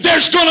race,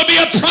 there's going to be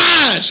a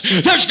prize.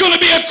 There's going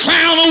to be a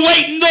crown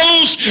awaiting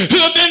those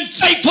who have been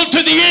faithful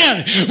to the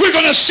end. We're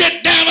going to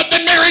sit down at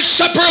the marriage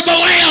supper of the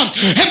Lamb,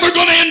 and we're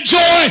going to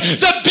enjoy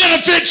the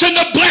benefits and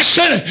the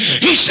blessing.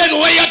 He said,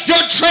 lay up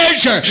your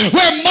treasure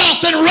where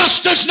moth and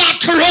rust does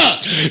not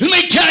corrupt. Let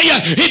me tell you,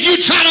 if you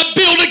try to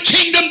build a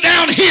kingdom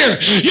down here,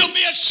 you'll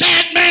be a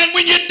sad man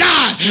when you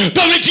die.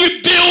 But if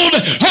you build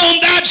on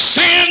that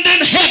sand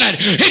in heaven,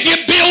 if you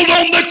build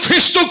on the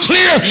crystal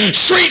clear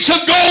streets of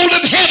gold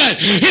of heaven,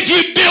 if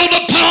you build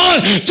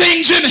upon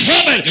things in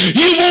heaven,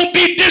 you won't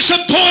be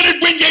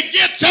disappointed when you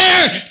get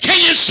there.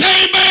 Can you say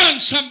amen,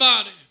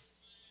 somebody?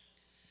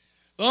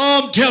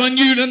 Oh, I'm telling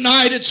you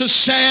tonight, it's a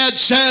sad,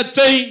 sad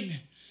thing.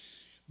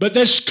 But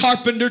this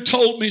carpenter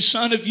told me,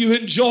 son, if you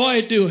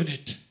enjoy doing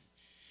it,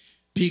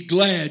 be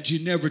glad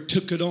you never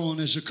took it on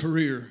as a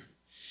career.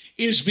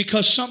 It is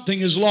because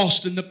something is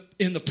lost in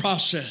the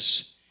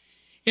process.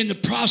 In the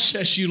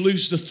process, you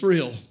lose the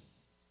thrill.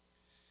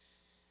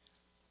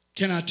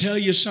 Can I tell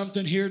you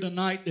something here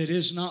tonight that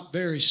is not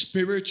very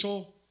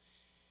spiritual?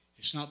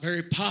 It's not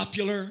very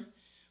popular,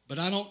 but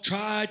I don't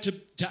try to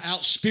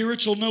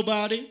out-spiritual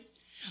nobody.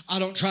 I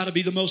don't try to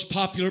be the most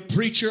popular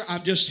preacher.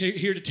 I'm just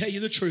here to tell you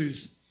the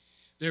truth.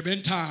 There have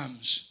been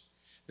times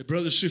that,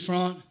 Brother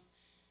Souffrant,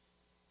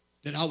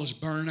 that I was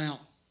burned out.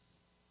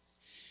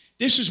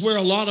 This is where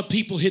a lot of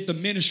people hit the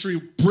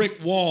ministry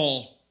brick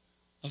wall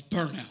of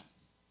burnout.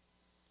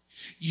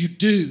 You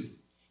do,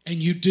 and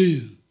you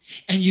do,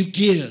 and you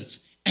give,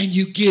 and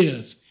you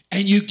give,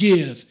 and you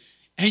give,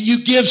 and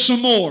you give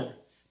some more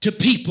to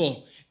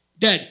people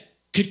that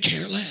could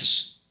care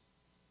less.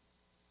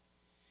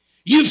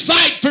 You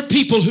fight for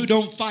people who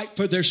don't fight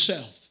for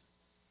themselves.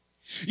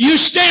 You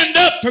stand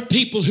up for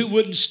people who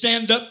wouldn't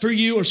stand up for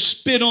you or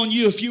spit on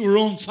you if you were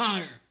on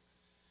fire.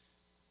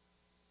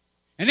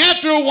 And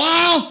after a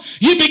while,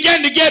 you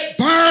begin to get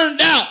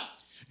burned out.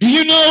 Do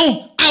you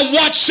know, I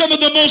watched some of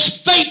the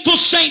most faithful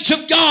saints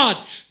of God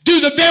do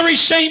the very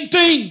same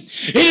thing.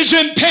 It is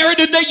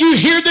imperative that you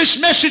hear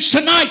this message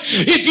tonight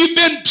if you've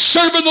been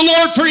serving the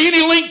Lord for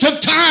any length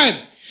of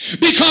time.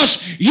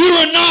 Because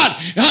you're not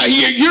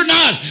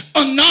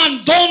a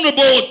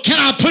non-vulnerable, can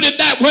I put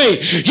it that way?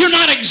 You're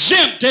not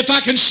exempt, if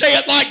I can say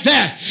it like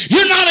that.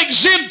 You're not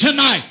exempt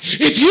tonight.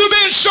 If you've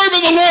been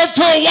serving the Lord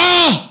for a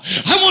while,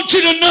 I want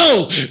you to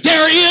know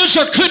there is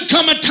or could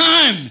come a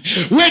time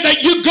where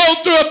that you go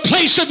through a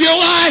place of your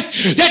life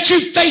that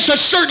you face a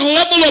certain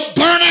level of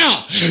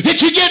burnout, that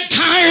you get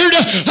tired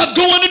of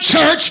going to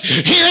church,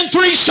 hearing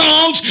 3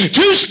 songs, 2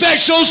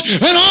 specials,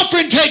 an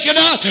offering taken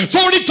up,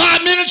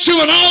 45 minutes to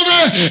an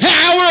altar, an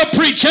hour of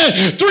preaching,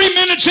 3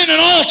 minutes in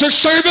an altar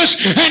service,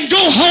 and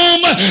go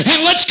home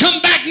and let's come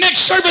back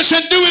next service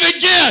and do it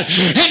again,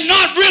 and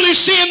not really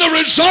seeing the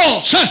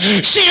results,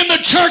 seeing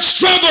the church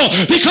struggle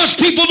because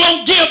people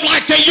don't give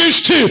like they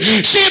used to,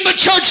 seeing the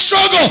church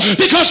struggle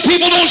because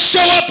people don't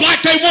show up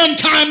like they one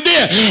time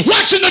did,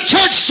 watching the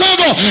church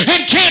struggle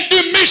and can't do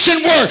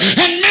mission work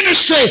and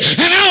ministry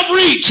and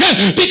outreach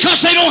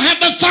because they don't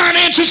have the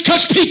finances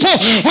because people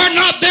are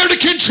not there to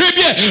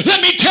contribute.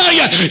 Let me tell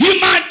you,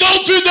 you might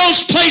go through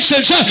those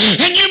places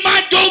and you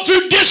might go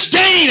through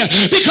disdain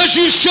because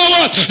you show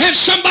up and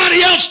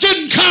somebody else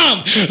didn't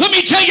come. Let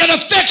me tell you, it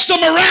affects the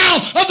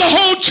morale of the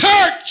whole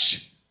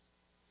church.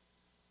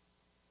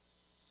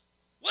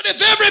 What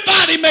if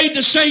everybody made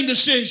the same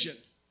decision?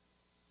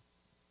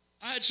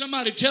 I had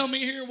somebody tell me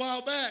here a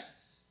while back.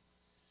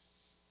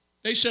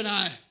 They said,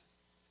 I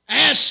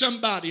asked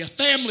somebody, a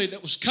family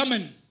that was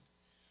coming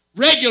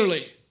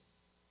regularly.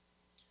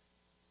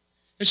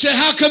 They said,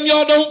 how come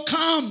y'all don't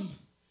come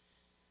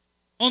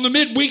on the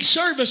midweek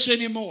service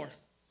anymore?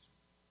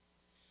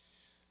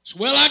 So,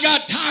 well, I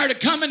got tired of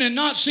coming and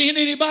not seeing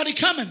anybody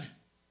coming.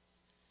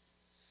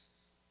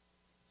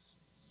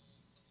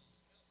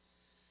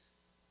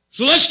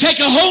 So let's take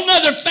a whole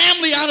nother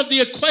family out of the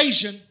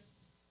equation,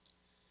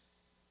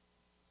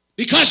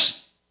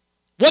 because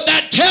what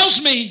that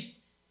tells me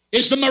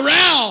is the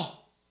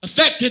morale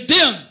affected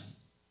them.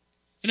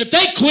 And if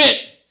they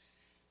quit,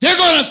 they're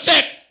going to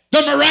affect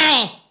the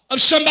morale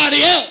of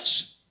somebody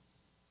else.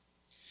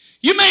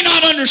 You may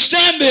not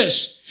understand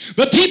this,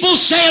 but people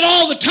say it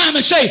all the time.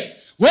 They say,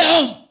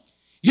 well,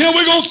 you know,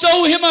 we're going to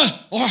throw him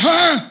or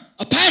her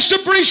a pastor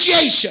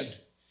appreciation.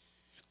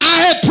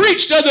 I have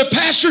preached other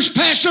pastors'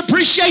 pastor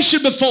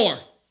appreciation before.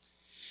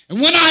 And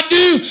when I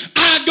do,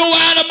 I go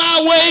out of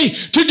my way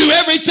to do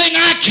everything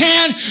I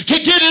can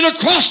to get it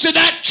across to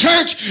that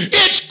church.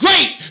 It's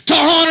great to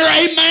honor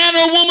a man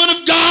or woman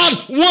of God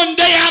one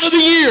day out of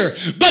the year.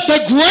 But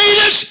the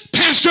greatest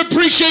pastor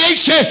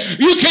appreciation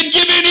you can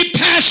give any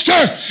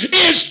pastor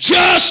is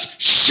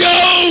just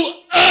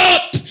show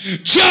up.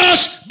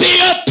 Just be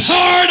a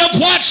part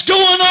of what's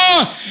going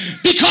on.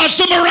 Because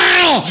the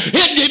morale,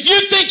 and if you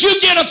think think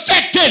you get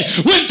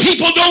affected when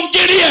people don't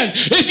get in,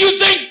 if you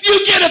think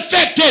you get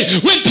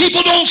affected when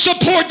people don't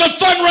support the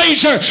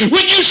fundraiser,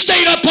 when you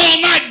stayed up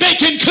all night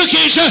baking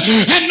cookies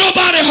and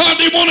nobody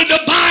hardly wanted to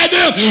buy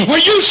them, or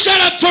you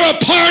set up for a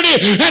party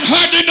and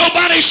hardly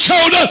nobody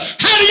showed up,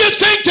 how do you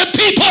think the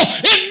people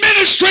in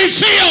ministry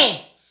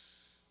feel?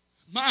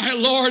 My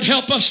Lord,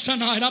 help us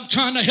tonight. I'm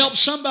trying to help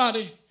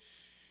somebody.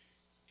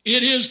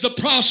 It is the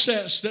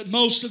process that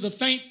most of the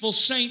faithful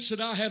saints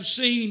that I have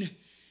seen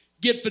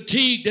get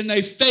fatigued and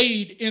they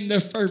fade in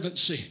their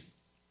fervency.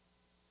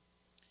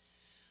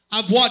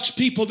 I've watched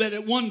people that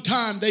at one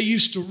time they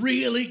used to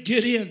really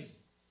get in.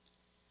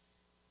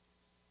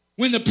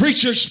 When the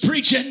preacher's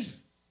preaching,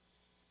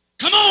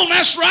 come on,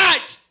 that's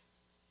right.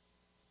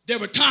 There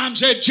were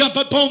times they'd jump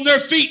up on their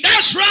feet.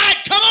 That's right,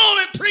 come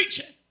on and preach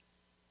it.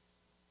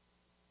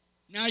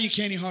 Now you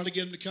can't even hardly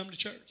get them to come to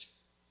church.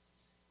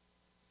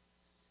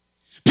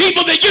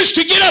 People that used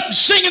to get up and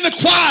sing in the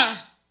choir.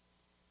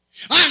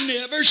 I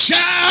never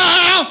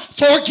shall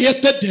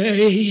forget the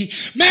day.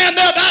 Man,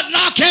 they'll about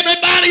knock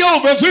everybody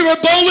over. If we were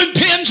bowling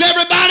pins,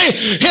 everybody,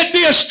 it'd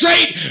be a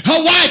straight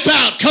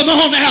wipeout. Come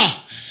on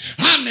now.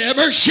 I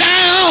never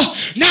shall.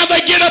 Now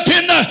they get up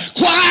in the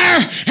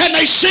choir and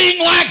they sing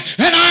like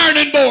an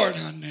ironing board.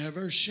 I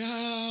never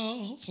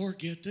shall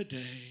forget the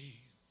day.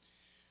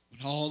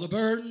 All the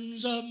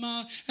burdens of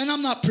my... And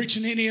I'm not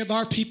preaching any of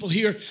our people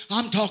here.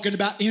 I'm talking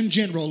about in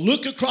general.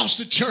 Look across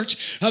the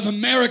church of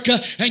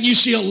America and you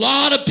see a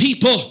lot of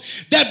people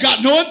that have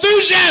got no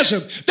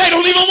enthusiasm. They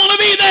don't even want to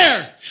be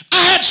there.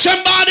 I had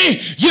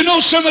somebody, you know,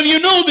 some of you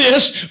know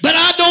this, but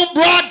I don't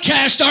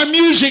broadcast our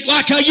music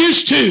like I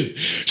used to.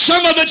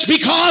 Some of it's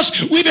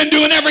because we've been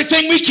doing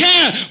everything we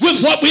can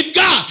with what we've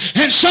got.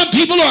 And some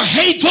people are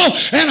hateful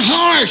and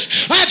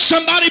harsh. I had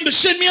somebody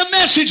send me a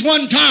message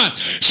one time.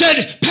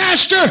 Said,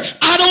 Pastor,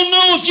 I don't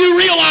know if you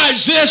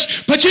realize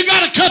this, but you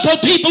got a couple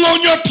people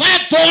on your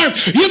platform.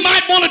 You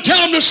might want to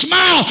tell them to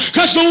smile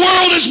because the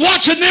world is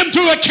watching them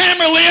through a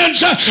camera lens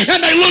and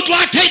they look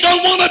like they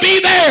don't want to be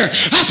there.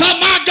 I thought,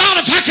 my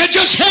God, if I could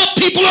just help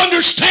people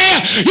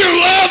understand your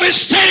love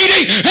is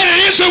fading and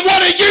it isn't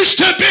what it used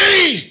to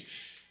be.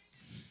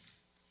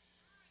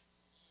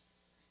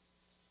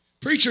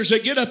 Preachers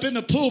that get up in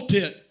the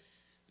pulpit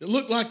that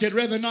look like they'd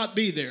rather not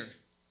be there.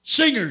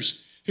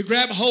 Singers who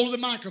grab a hold of the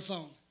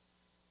microphone.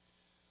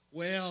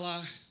 Well,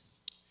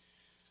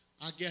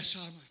 I guess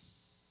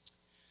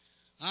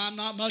I'm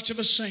not much of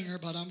a singer,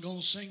 but I'm going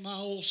to sing my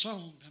old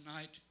song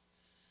tonight.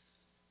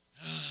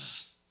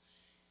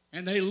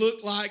 And they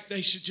look like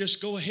they should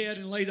just go ahead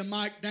and lay the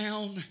mic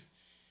down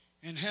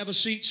and have a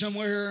seat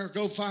somewhere or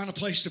go find a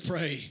place to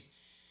pray.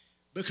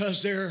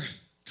 Because they're,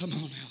 come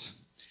on now.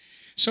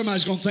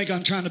 Somebody's going to think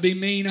I'm trying to be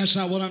mean. That's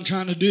not what I'm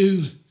trying to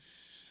do.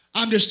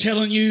 I'm just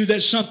telling you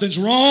that something's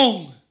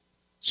wrong.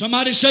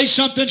 Somebody say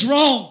something's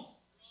wrong.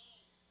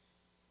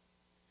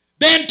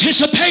 The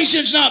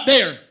anticipation's not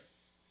there.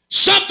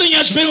 Something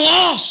has been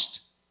lost.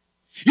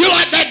 You're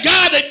like that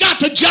guy that got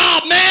the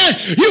job, man.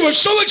 You were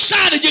so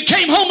excited you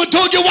came home and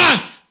told your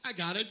wife, I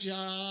got a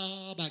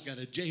job. I got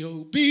a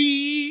job.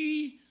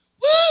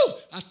 Woo!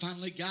 I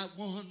finally got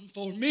one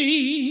for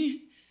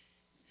me.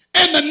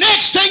 And the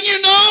next thing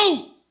you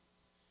know,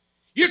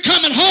 you're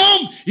coming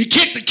home, you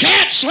kick the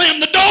cat, slam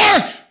the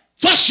door,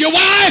 fuss your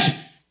wife,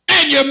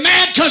 and you're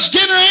mad because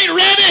dinner ain't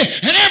ready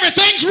and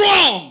everything's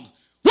wrong.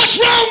 What's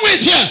wrong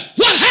with you?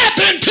 What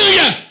happened to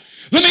you?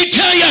 Let me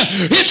tell you,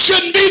 it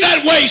shouldn't be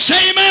that way. Say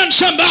amen,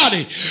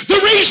 somebody. The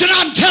reason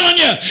I'm telling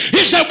you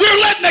is that we're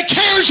letting the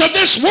cares of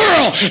this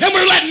world and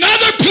we're letting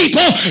other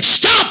people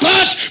stop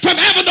us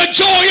from having the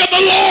joy of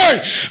the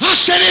Lord. I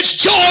said it's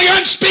joy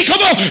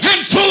unspeakable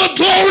and full of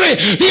glory.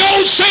 The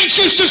old saints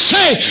used to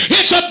say,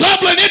 it's a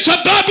bubbling, it's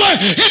a bubbling,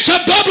 it's a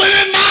bubbling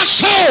in my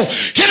soul.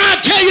 Can I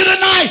tell you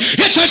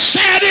tonight, it's a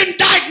sad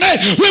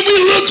indictment when we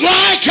look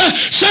like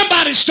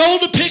somebody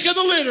stole the pick of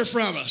the litter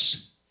from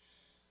us.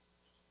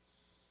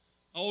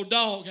 Old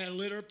dog had a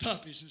litter of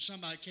puppies, and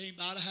somebody came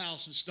by the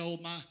house and stole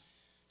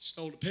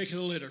the pick of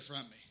the litter from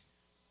me.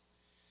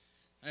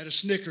 I had a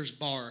Snickers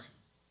bar.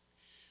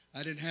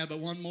 I didn't have but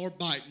one more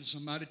bite, and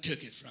somebody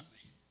took it from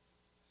me.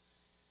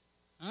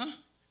 Huh?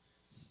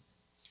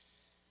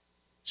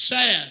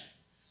 Sad.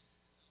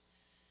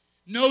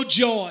 No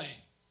joy.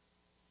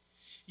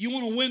 You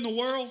want to win the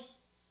world?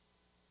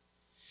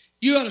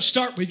 You got to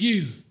start with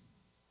you.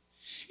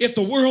 If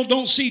the world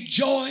don't see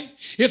joy,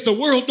 if the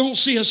world don't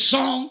see a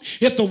song,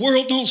 if the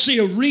world don't see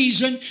a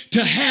reason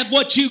to have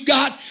what you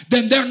got,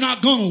 then they're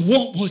not going to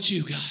want what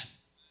you got.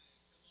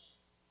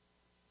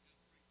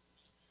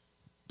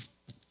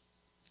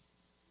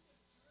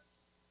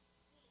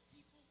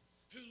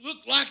 Who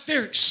look like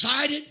they're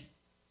excited.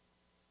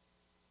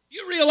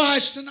 You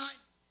realize tonight,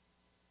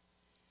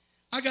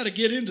 I got to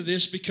get into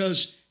this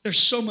because there's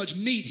so much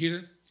meat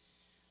here.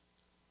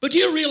 But do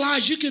you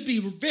realize you could be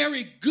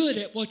very good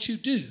at what you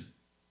do?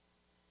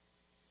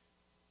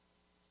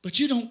 But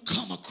you don't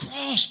come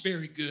across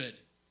very good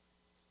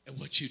at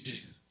what you do.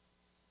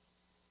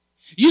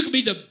 You could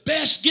be the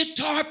best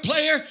guitar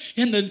player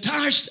in the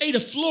entire state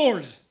of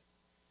Florida.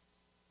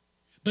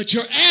 But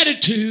your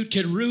attitude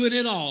can ruin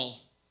it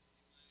all.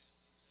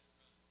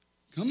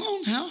 Come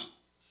on now.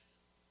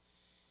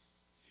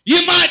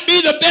 You might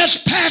be the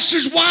best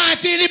pastor's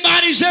wife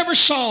anybody's ever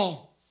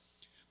saw,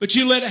 but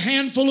you let a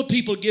handful of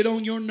people get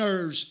on your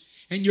nerves,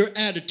 and your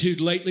attitude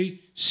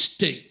lately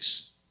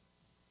stinks.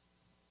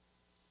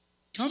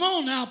 Come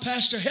on now,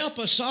 Pastor, help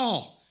us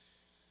all.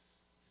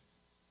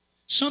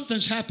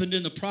 Something's happened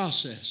in the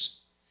process.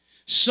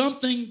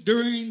 Something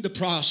during the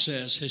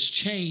process has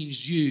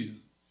changed you.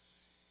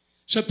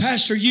 So,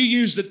 Pastor, you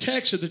used the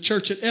text of the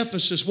church at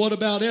Ephesus. What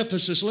about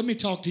Ephesus? Let me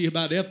talk to you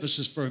about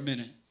Ephesus for a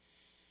minute.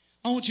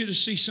 I want you to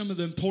see some of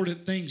the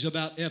important things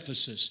about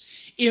Ephesus.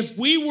 If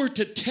we were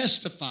to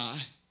testify,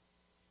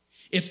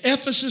 if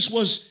Ephesus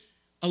was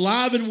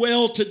alive and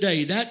well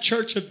today, that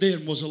church of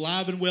then was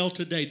alive and well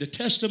today, the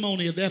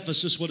testimony of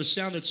Ephesus would have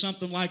sounded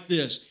something like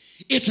this.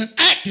 It's an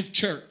active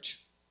church.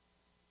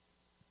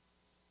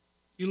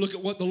 You look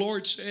at what the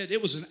Lord said,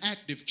 it was an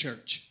active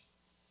church.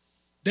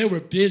 They were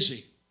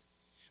busy.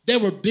 They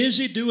were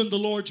busy doing the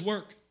Lord's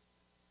work.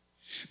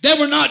 They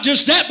were not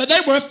just that, but they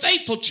were a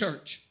faithful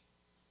church.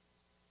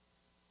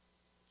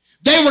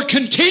 They were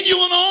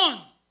continuing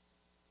on.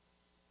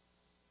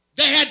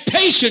 They had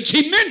patience.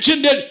 He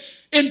mentioned it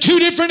in 2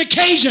 different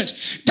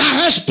occasions. Thou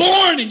hast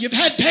borne and you've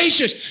had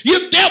patience.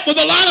 You've dealt with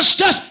a lot of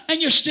stuff and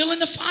you're still in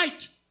the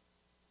fight.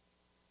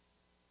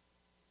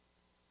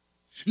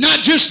 Not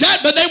just that,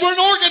 but they were an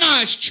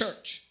organized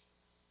church.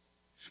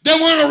 They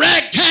weren't a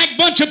ragtag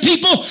bunch of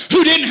people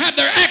who didn't have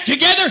their act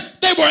together.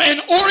 They were an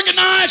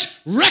organized,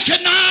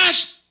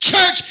 recognized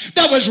church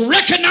that was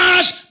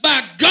recognized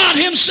by God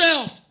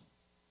Himself.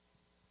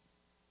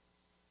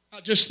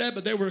 Not just that,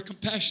 but they were a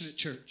compassionate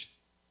church.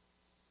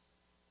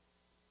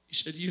 He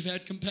said, you've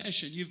had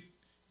compassion.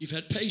 You've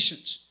had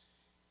patience.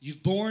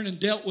 You've borne and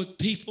dealt with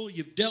people.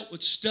 You've dealt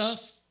with stuff.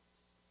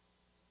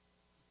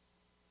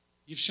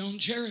 You've shown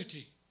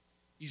charity.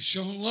 You've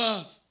shown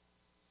love.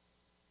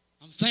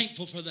 I'm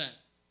thankful for that.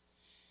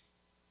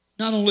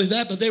 Not only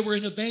that, but they were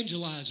an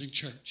evangelizing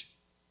church.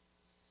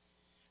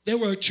 They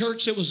were a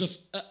church that was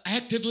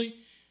actively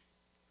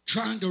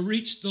trying to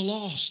reach the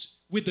lost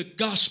with the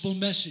gospel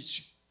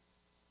message.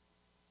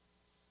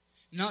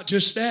 Not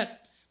just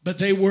that, but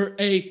they were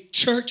a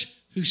church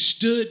who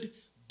stood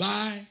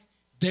by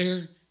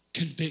their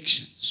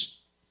convictions.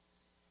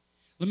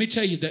 Let me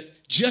tell you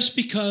that just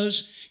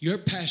because your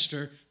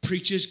pastor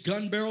preaches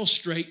gun barrel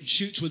straight and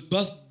shoots with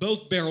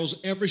both barrels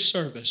every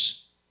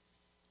service,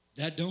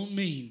 that don't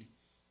mean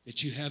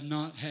that you have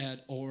not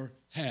had or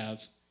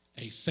have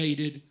a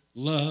faded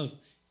love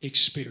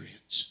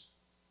experience.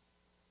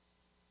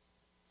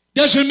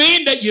 Doesn't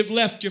mean that you've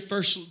left your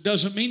first,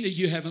 doesn't mean that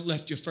you haven't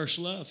left your first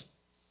love.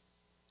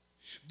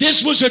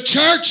 This was a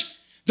church,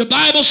 the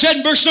Bible said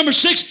in verse number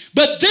 6,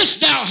 but this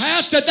thou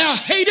hast, that thou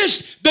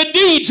hatest the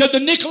deeds of the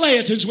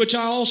Nicolaitans, which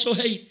I also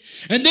hate.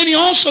 And then he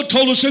also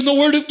told us in the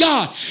Word of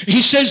God,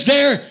 he says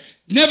there,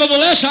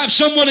 nevertheless, I have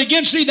somewhat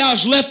against thee, thou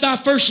hast left thy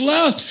first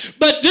love.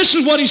 But this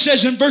is what he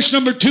says in verse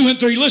number 2 and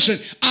 3. Listen,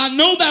 I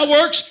know thy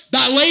works,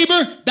 thy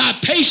labor, thy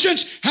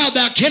patience, how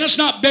thou canst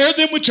not bear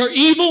them which are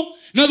evil.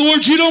 In other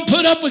words, you don't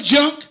put up with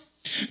junk.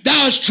 Thou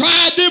hast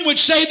tried them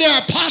which say they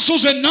are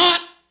apostles and not.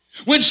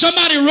 When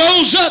somebody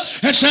rose up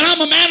and said, I'm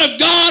a man of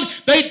God,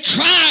 they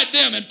tried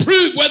them and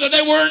proved whether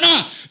they were or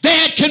not. They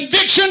had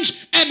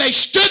convictions and they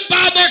stood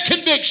by their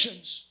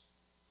convictions.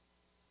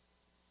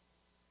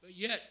 But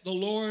yet the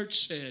Lord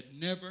said,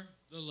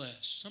 nevertheless.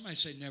 Somebody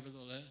say,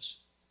 nevertheless.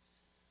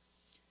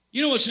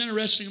 You know what's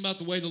interesting about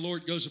the way the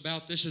Lord goes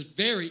about this? Is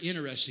very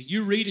interesting.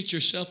 You read it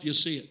yourself, you'll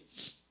see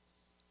it.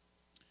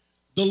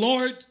 The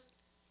Lord,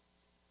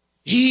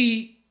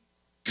 He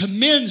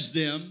commends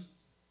them,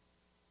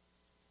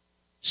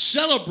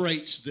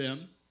 celebrates them,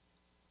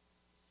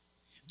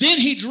 then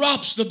He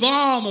drops the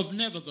bomb of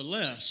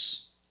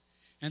nevertheless,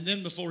 and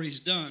then before He's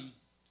done,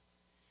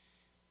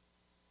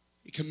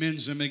 He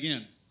commends them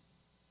again.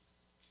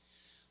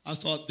 I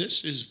thought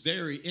this is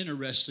very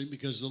interesting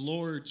because the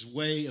Lord's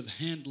way of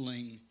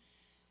handling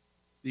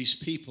these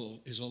people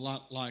is a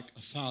lot like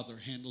a father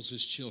handles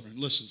his children.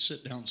 Listen,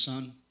 sit down,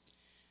 son.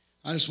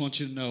 I just want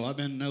you to know, I've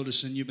been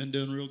noticing you've been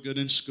doing real good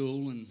in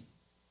school, and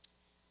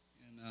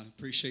I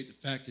appreciate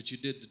the fact that you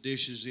did the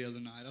dishes the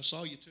other night. I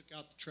saw you took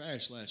out the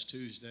trash last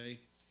Tuesday.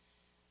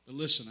 But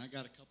listen, I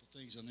got a couple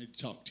things I need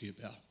to talk to you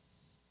about.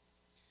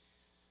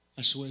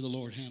 That's the way the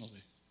Lord handled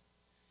it.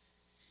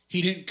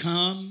 He didn't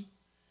come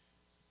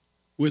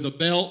with a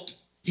belt.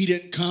 He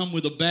didn't come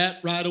with a bat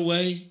right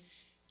away.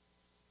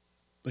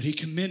 But He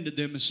commended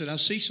them and said, I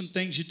see some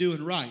things you're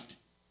doing right,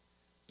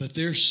 but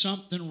there's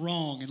something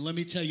wrong. And let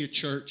me tell you,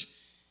 church,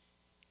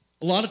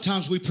 a lot of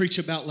times we preach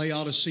about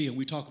Laodicea and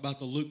we talk about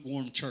the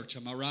lukewarm church.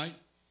 Am I right?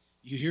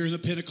 You hear in the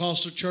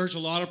Pentecostal church a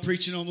lot of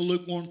preaching on the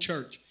lukewarm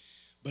church.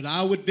 But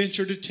I would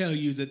venture to tell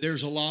you that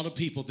there's a lot of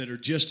people that are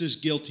just as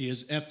guilty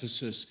as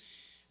Ephesus.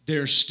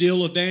 They're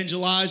still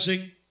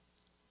evangelizing,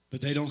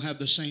 but they don't have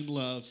the same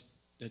love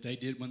that they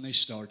did when they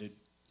started.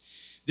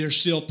 They're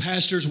still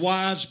pastors'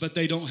 wives, but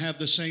they don't have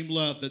the same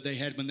love that they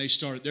had when they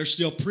started. They're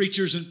still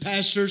preachers and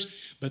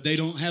pastors, but they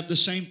don't have the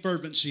same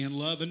fervency and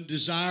love and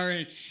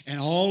desire and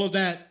all of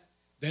that.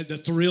 That the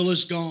thrill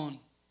is gone.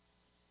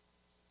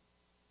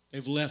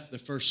 They've left the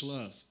first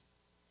love.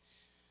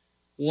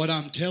 What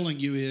I'm telling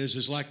you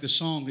is like the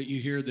song that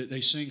you hear that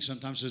they sing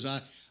sometimes says,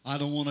 I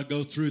don't want to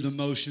go through the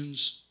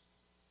motions.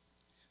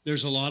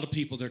 There's a lot of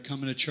people, they're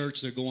coming to church,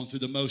 they're going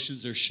through the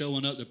motions, they're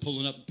showing up, they're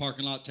pulling up in the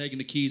parking lot, taking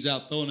the keys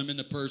out, throwing them in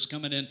the purse,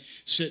 coming in,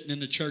 sitting in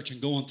the church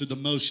and going through the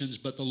motions,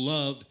 but the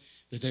love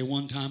that they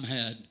one time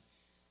had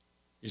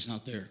is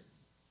not there.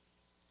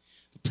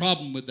 The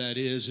problem with that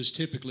is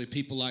typically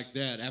people like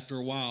that, after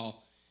a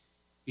while,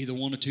 either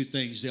one or two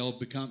things. They'll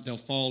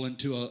fall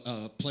into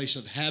a place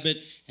of habit,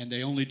 and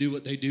they only do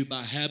what they do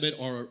by habit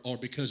or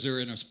because they're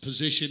in a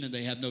position and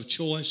they have no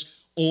choice.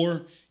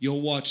 Or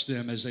you'll watch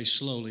them as they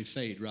slowly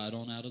fade right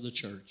on out of the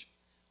church,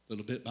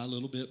 little bit by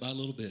little bit by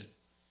little bit.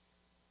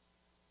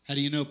 How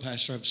do you know,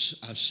 Pastor?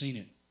 I've seen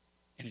it,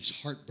 and it's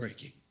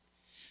heartbreaking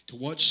to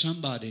watch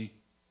somebody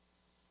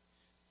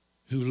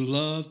who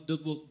loved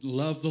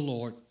the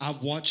Lord.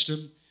 I've watched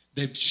them.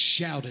 They've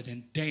shouted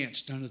and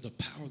danced under the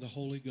power of the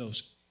Holy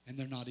Ghost, and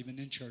they're not even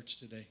in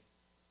church today.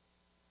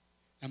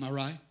 Am I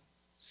right?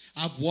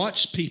 I've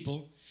watched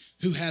people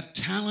who have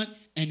talent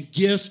and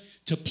gift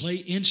to play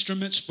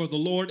instruments for the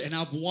Lord, and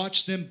I've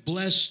watched them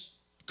bless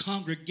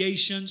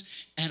congregations,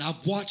 and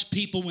I've watched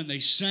people when they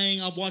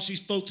sing. I've watched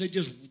these folks, they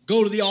just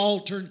go to the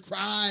altar and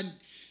cry and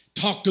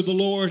talk to the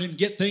Lord and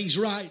get things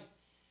right.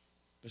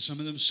 But some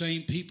of them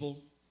same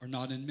people are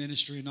not in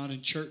ministry, not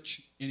in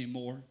church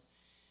anymore.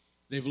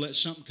 They've let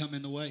something come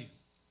in the way.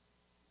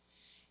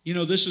 You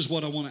know, this is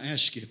what I want to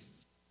ask you.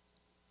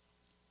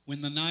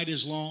 When the night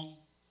is long,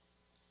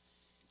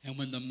 and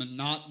when the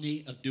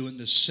monotony of doing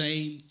the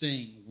same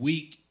thing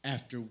week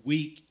after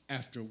week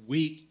after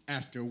week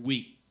after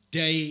week,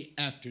 day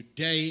after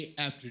day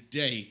after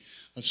day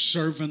of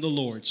serving the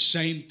Lord,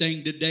 same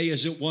thing today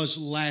as it was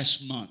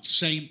last month,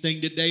 same thing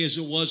today as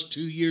it was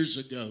 2 years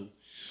ago.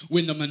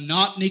 When the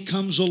monotony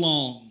comes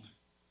along,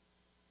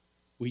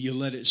 will you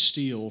let it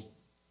steal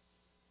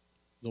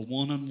the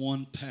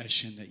one-on-one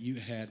passion that you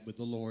had with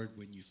the Lord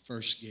when you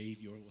first gave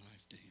your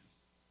life to Him?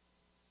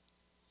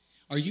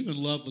 Are you in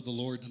love with the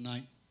Lord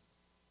tonight?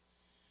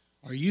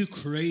 Are you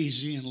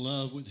crazy in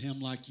love with Him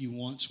like you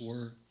once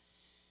were?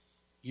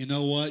 You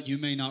know what? You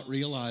may not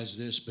realize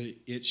this, but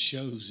it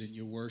shows in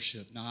your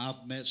worship. Now,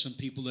 I've met some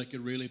people that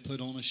could really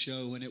put on a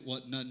show, and it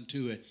wasn't nothing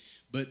to it.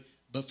 But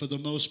for the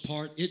most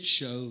part, it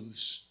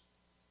shows.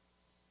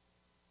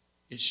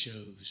 It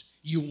shows.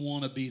 You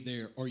want to be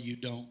there or you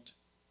don't.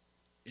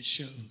 It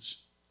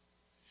shows.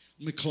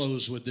 Let me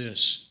close with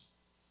this.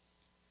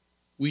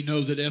 We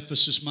know that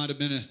Ephesus might have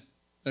been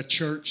a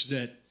church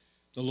that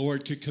the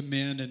Lord could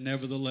commend, and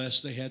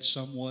nevertheless they had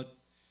somewhat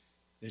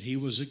that He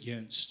was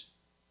against.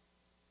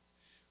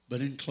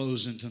 But in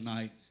closing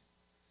tonight,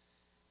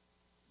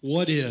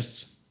 what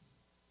if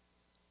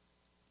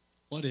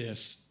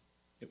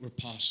it were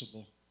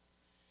possible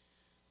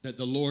that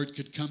the Lord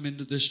could come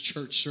into this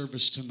church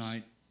service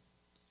tonight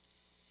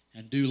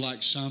and do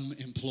like some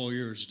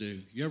employers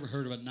do? You ever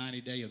heard of a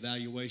 90-day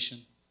evaluation?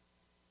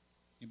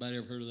 Anybody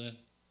ever heard of that?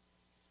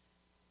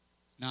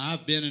 Now,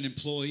 I've been an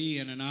employee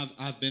and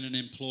I've been an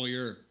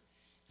employer,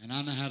 and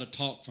I know how to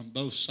talk from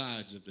both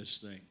sides of this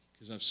thing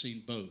because I've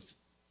seen both.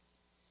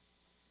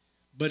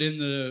 But in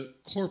the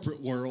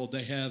corporate world,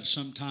 they have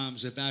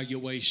sometimes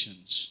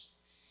evaluations,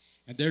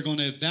 and they're going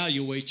to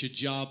evaluate your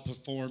job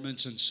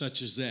performance and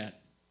such as that.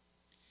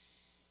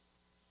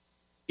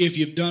 If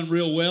you've done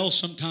real well,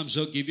 sometimes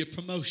they'll give you a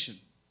promotion.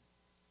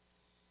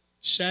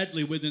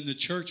 Sadly, within the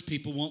church,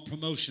 people want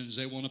promotions.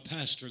 They want a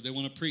pastor. They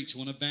want to preach. They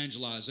want to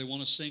evangelize. They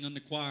want to sing in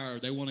the choir.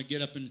 They want to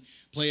get up and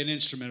play an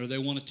instrument, or they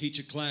want to teach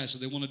a class, or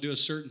they want to do a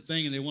certain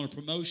thing, and they want a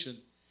promotion.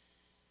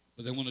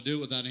 But they want to do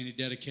it without any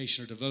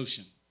dedication or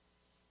devotion.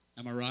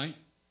 Am I right?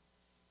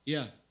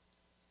 Yeah.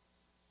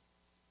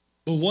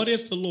 But what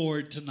if the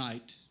Lord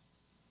tonight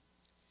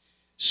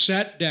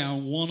sat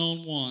down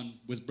one-on-one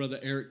with Brother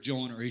Eric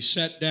Joyner? He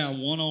sat down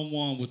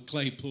one-on-one with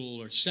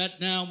Claypool, or sat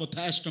down with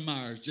Pastor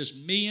Myers, just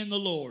me and the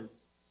Lord.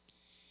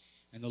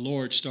 And the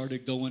Lord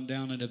started going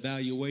down an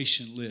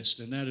evaluation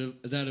list. And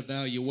that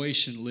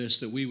evaluation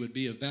list that we would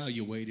be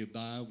evaluated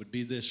by would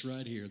be this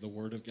right here, the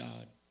Word of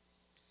God.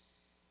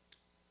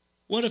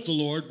 What if the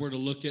Lord were to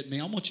look at me?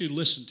 I want you to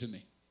listen to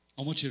me.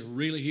 I want you to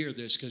really hear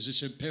this, because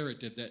it's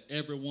imperative that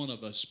every one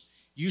of us,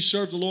 you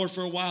serve the Lord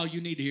for a while,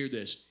 you need to hear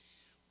this.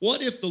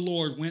 What if the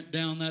Lord went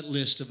down that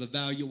list of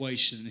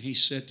evaluation and He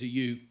said to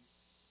you,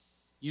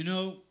 you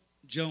know,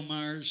 Joe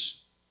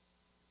Myers,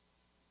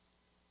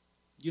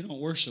 you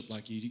don't worship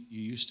like you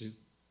used to.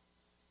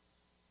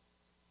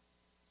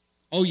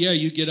 Oh, yeah,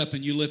 you get up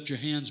and you lift your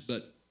hands,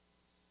 but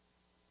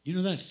you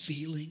know that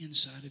feeling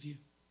inside of you?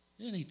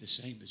 It ain't the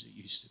same as it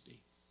used to be.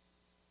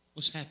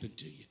 What's happened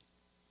to you?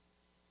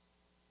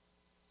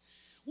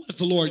 What if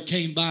the Lord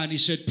came by and He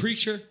said,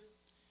 preacher,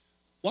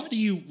 Why do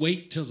you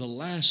wait till the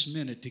last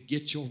minute to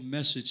get your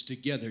message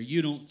together?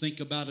 You don't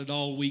think about it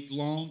all week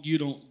long. You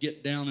don't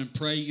get down and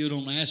pray. You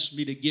don't ask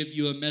me to give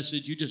you a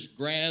message. You just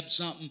grab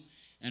something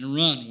and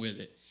run with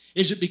it.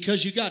 Is it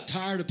because you got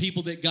tired of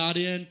people that got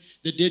in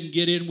that didn't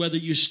get in whether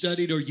you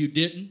studied or you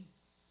didn't?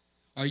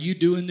 Are you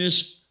doing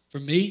this for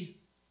me?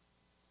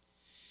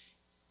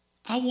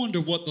 I wonder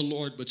what the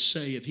Lord would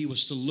say if he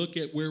was to look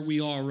at where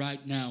we are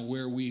right now,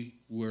 where we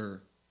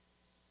were.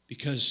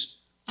 Because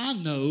I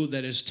know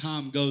that as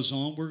time goes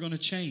on, we're going to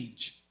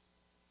change.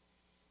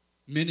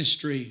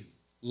 Ministry,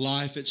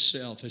 life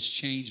itself has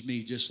changed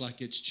me just like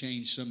it's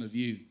changed some of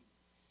you.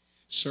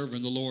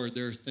 Serving the Lord,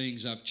 there are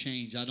things I've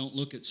changed. I don't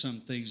look at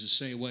some things the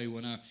same way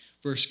when I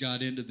first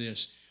got into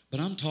this. But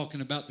I'm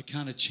talking about the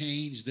kind of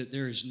change that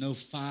there is no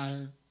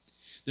fire.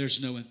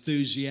 There's no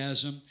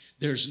enthusiasm.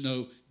 There's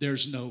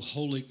no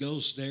Holy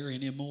Ghost there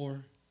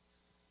anymore.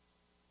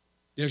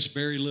 There's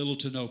very little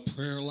to no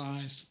prayer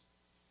life.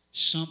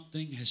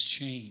 Something has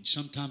changed.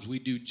 Sometimes we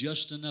do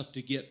just enough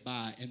to get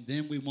by, and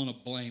then we want to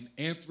blame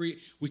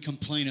we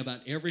complain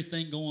about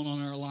everything going on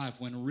in our life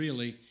when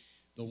really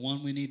the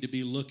one we need to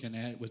be looking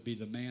at would be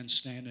the man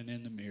standing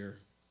in the mirror.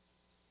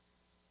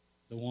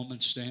 The woman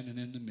standing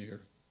in the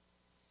mirror.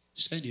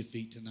 Stand to your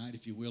feet tonight,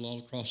 if you will, all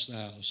across the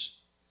house.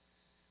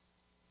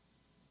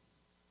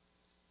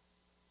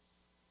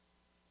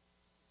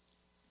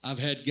 I've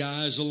had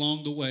guys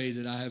along the way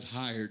that I have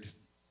hired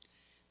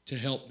to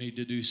help me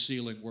to do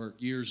ceiling work.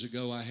 Years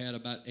ago, I had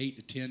about 8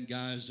 to 10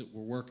 guys that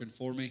were working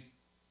for me.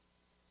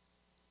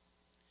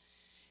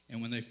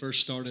 And when they first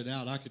started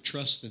out, I could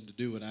trust them to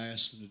do what I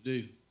asked them to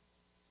do.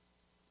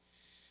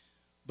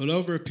 But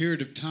over a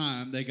period of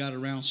time, they got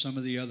around some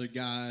of the other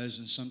guys,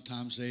 and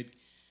sometimes they'd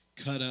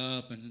cut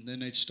up, and then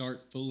they'd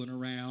start fooling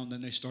around.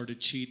 Then they started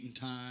cheating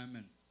time,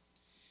 and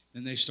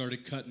then they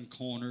started cutting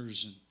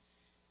corners, and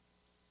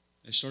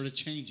they started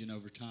changing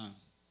over time.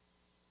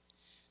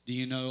 Do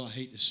you know, I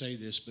hate to say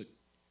this, but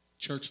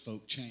church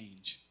folk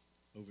change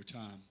over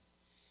time.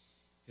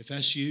 If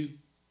that's you,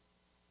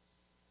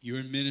 you're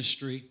in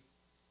ministry,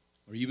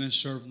 or you've been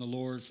serving the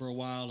Lord for a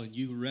while, and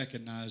you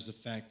recognize the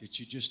fact that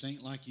you just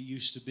ain't like you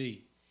used to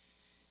be.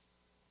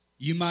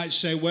 You might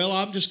say, well,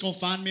 I'm just going to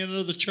find me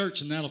another church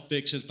and that'll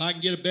fix it. If I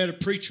can get a better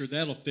preacher,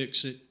 that'll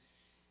fix it.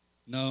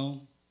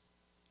 No.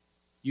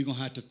 You're going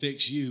to have to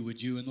fix you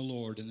with you and the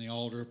Lord in the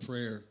altar of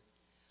prayer.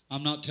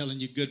 I'm not telling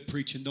you good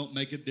preaching don't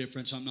make a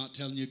difference. I'm not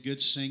telling you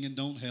good singing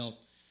don't help.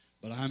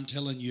 But I'm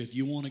telling you, if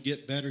you want to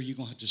get better, you're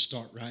going to have to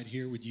start right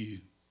here with you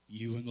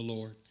and the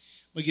Lord.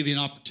 We'll give you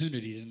an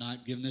opportunity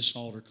tonight, giving this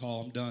altar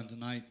call. I'm done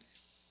tonight.